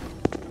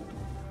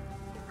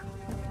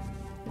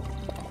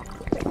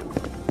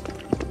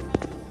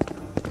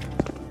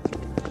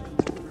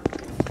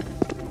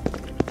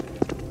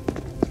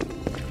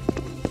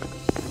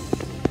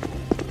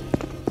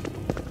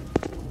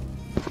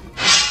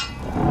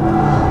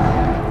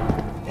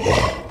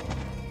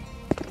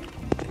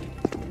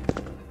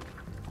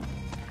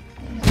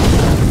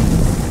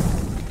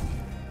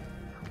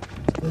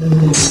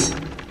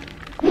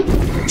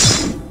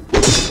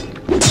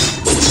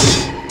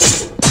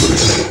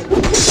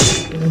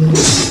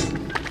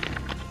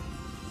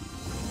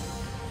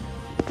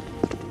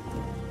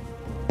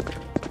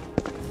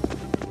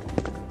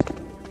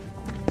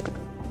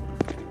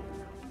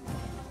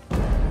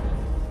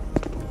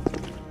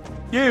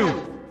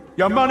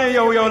 Your money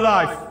or your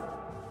life?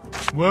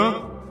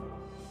 What?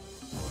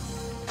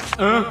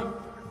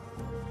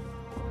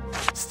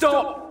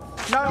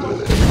 Stop!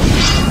 No!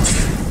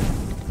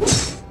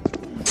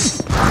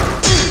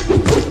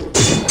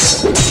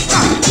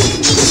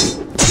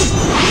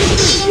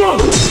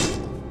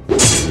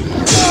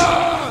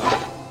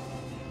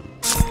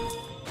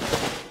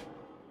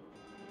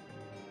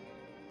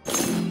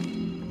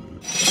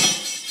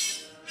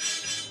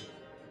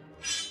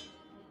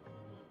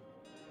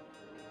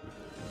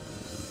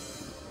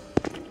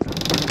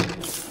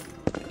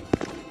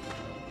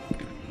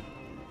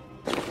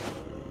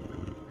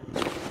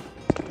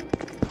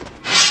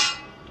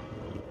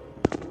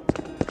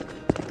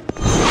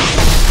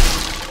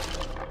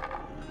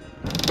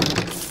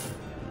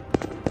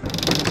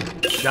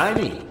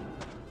 Shiny.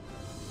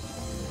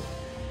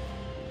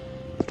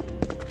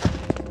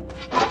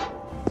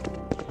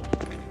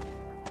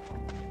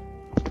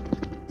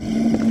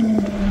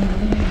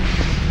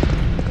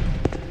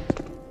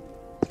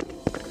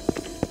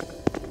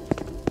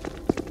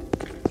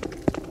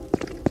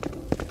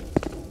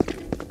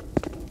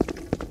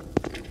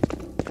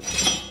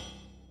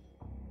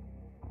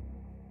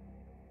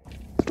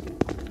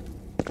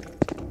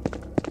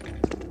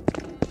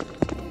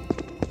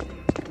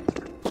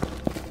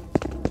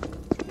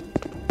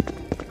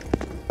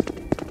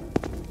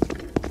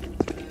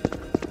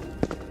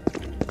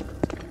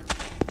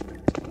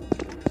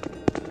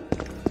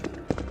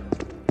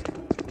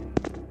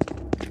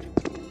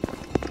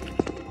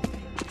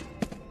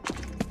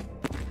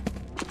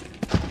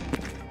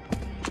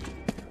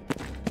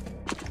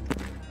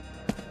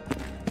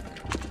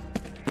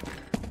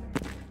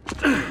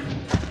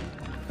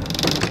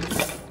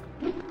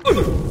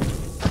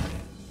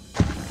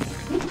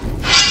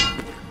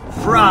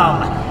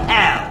 From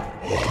hell.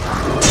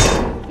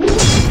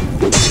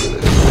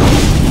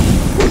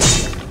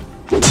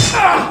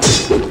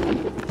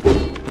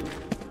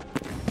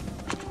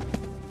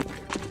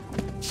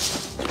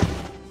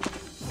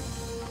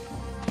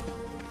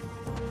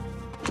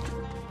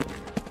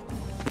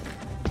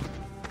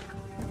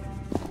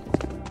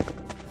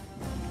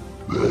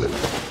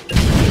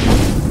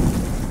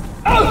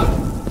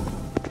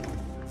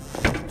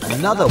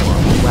 Another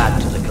one to add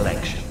to the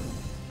collection.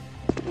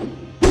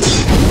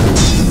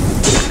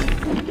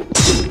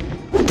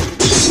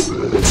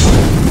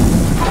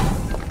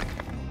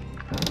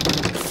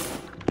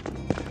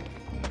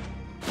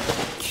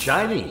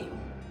 Shiny.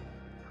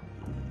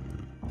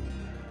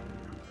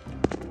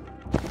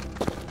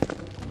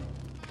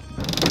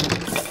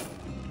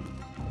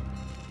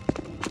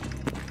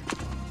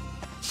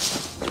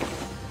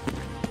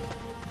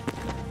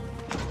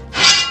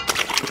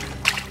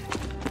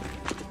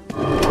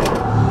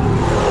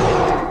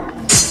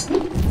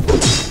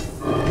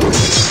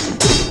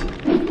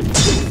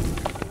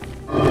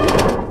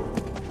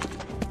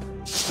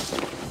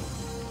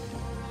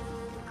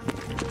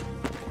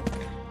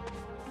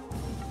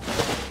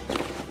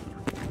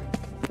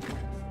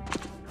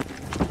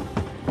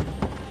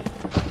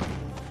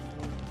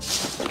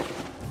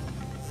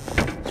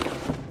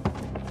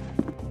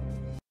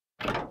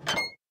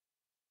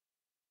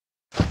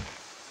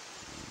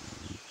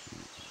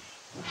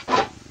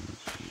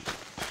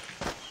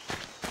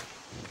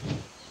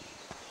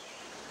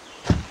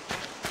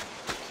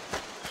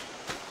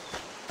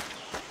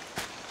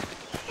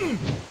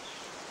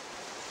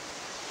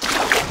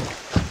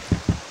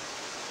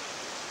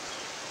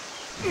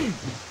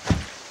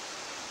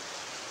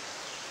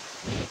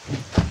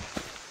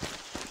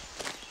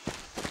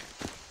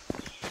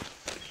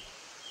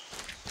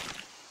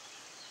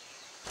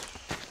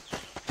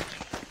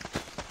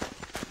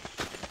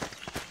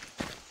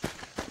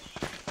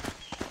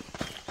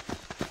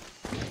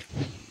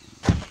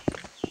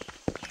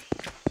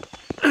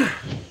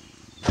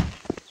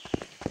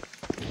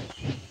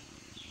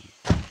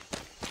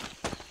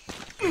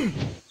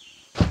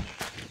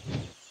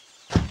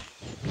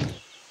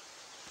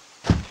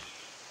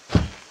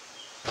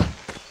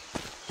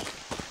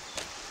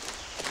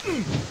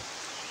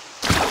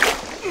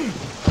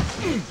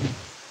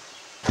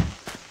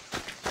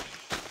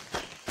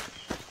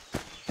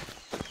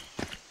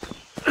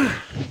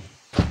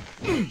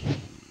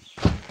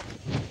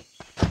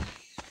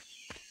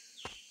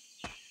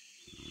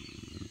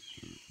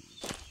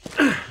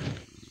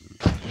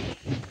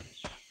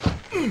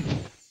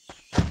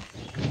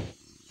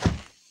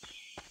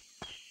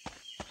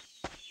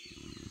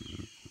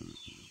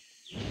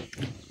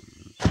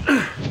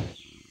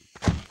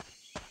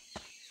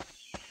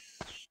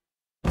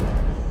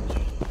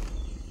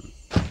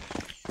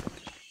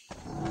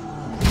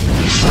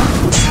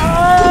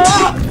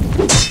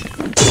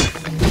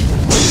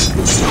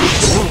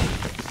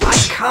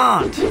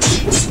 Can't.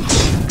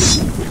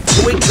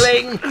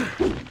 Twinkling.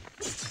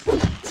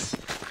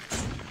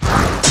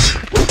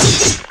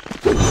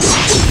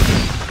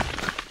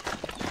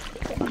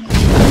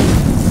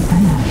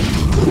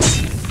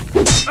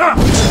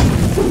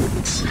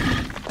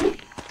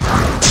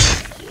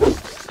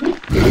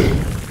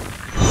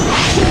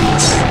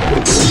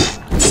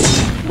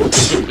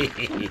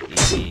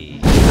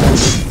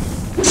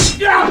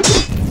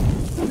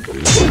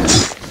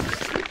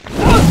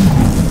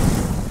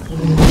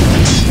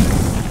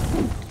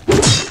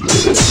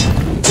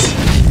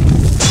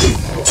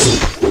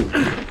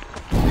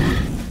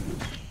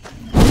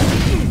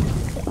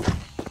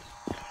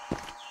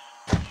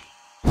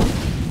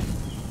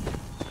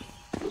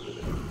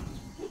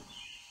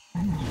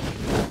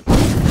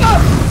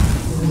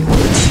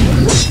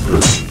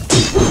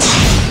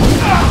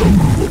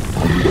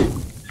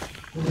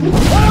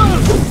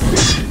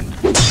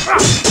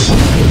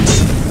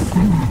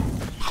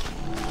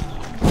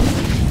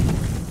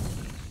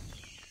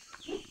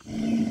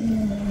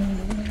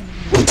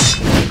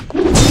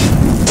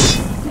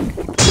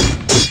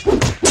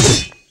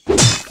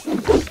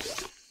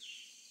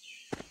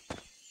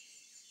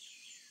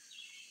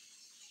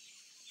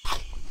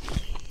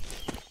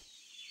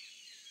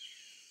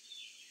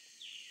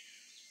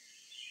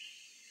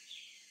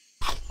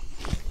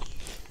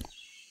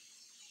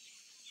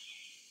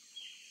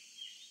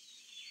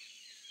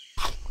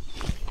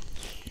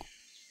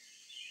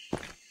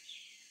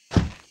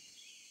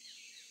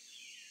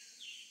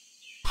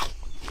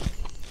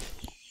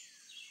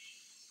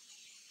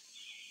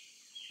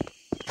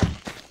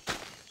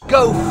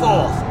 Go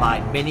forth,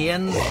 my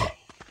minions!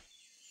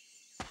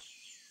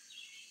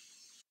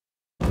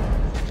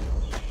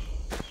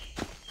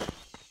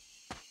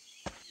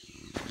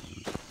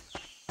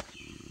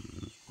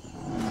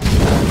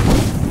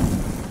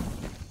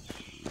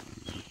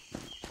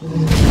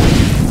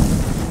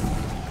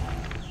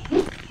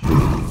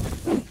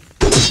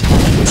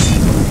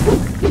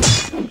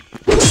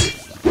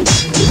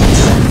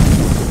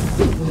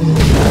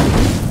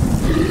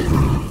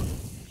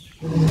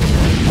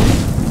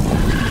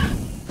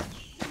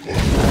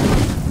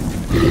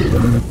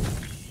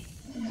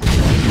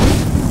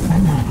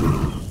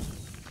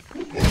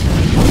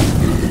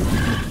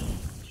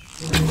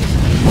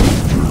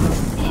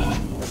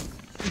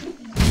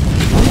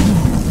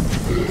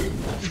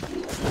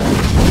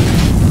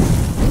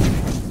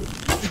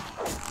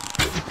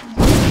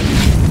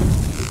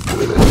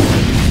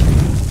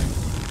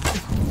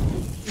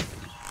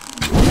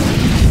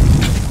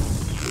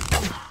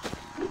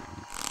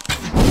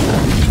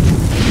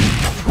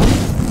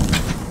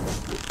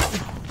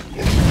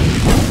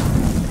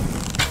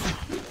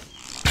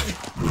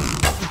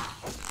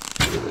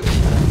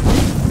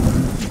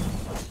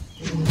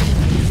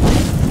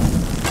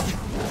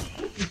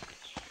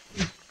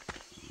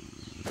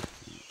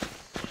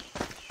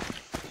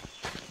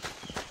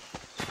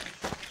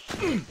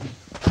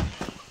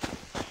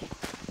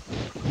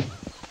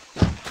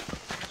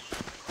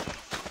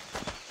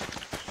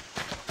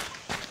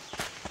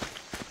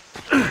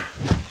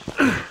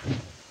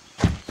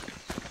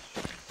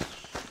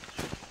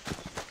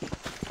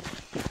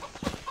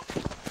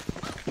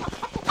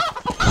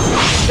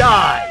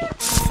 Die!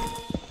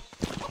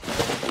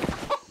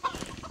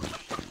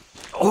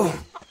 Oh,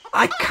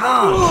 I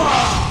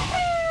can't!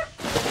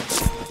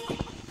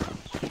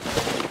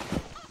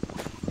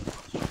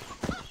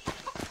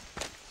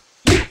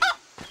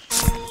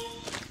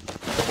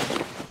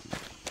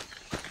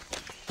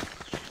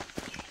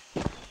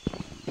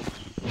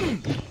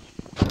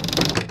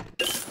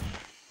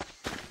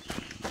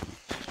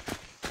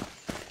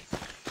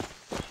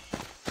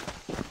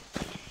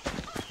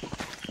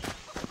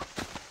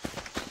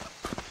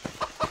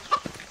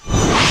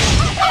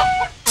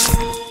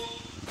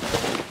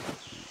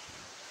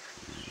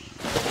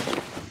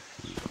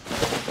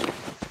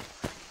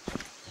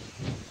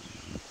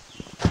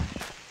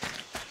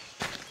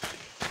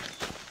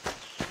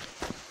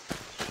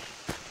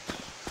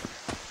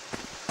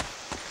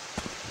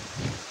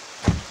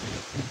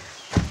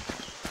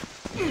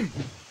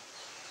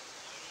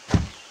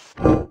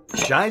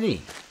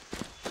 Shiny.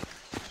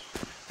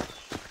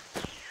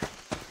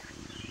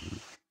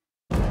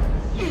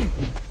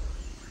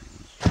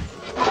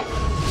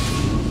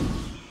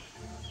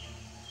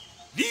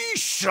 These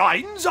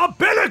shrines are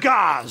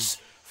Belagar's,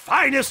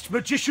 finest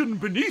magician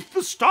beneath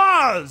the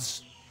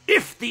stars.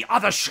 If the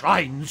other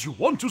shrines you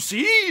want to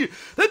see,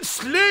 then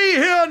slay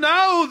here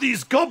now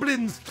these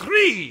goblins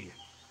 3.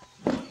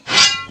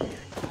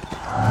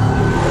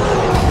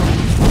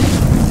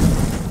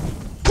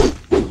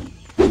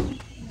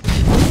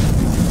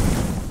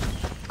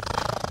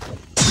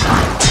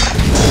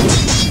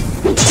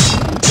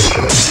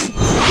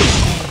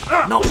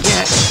 Not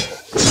yet.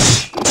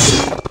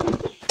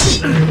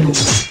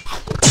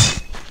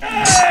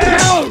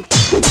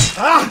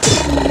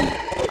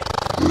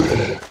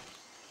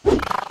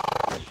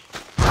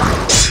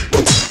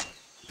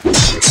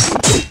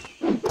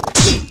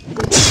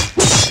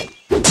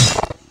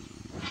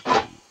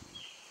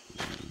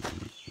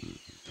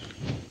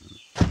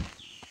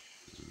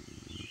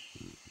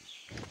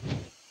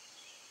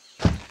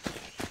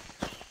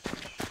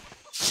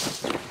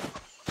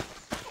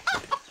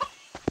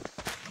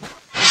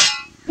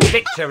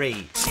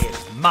 Victory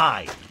is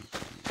mine.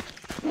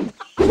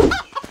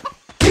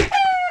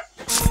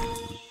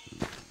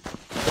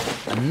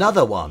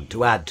 Another one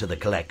to add to the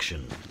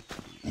collection.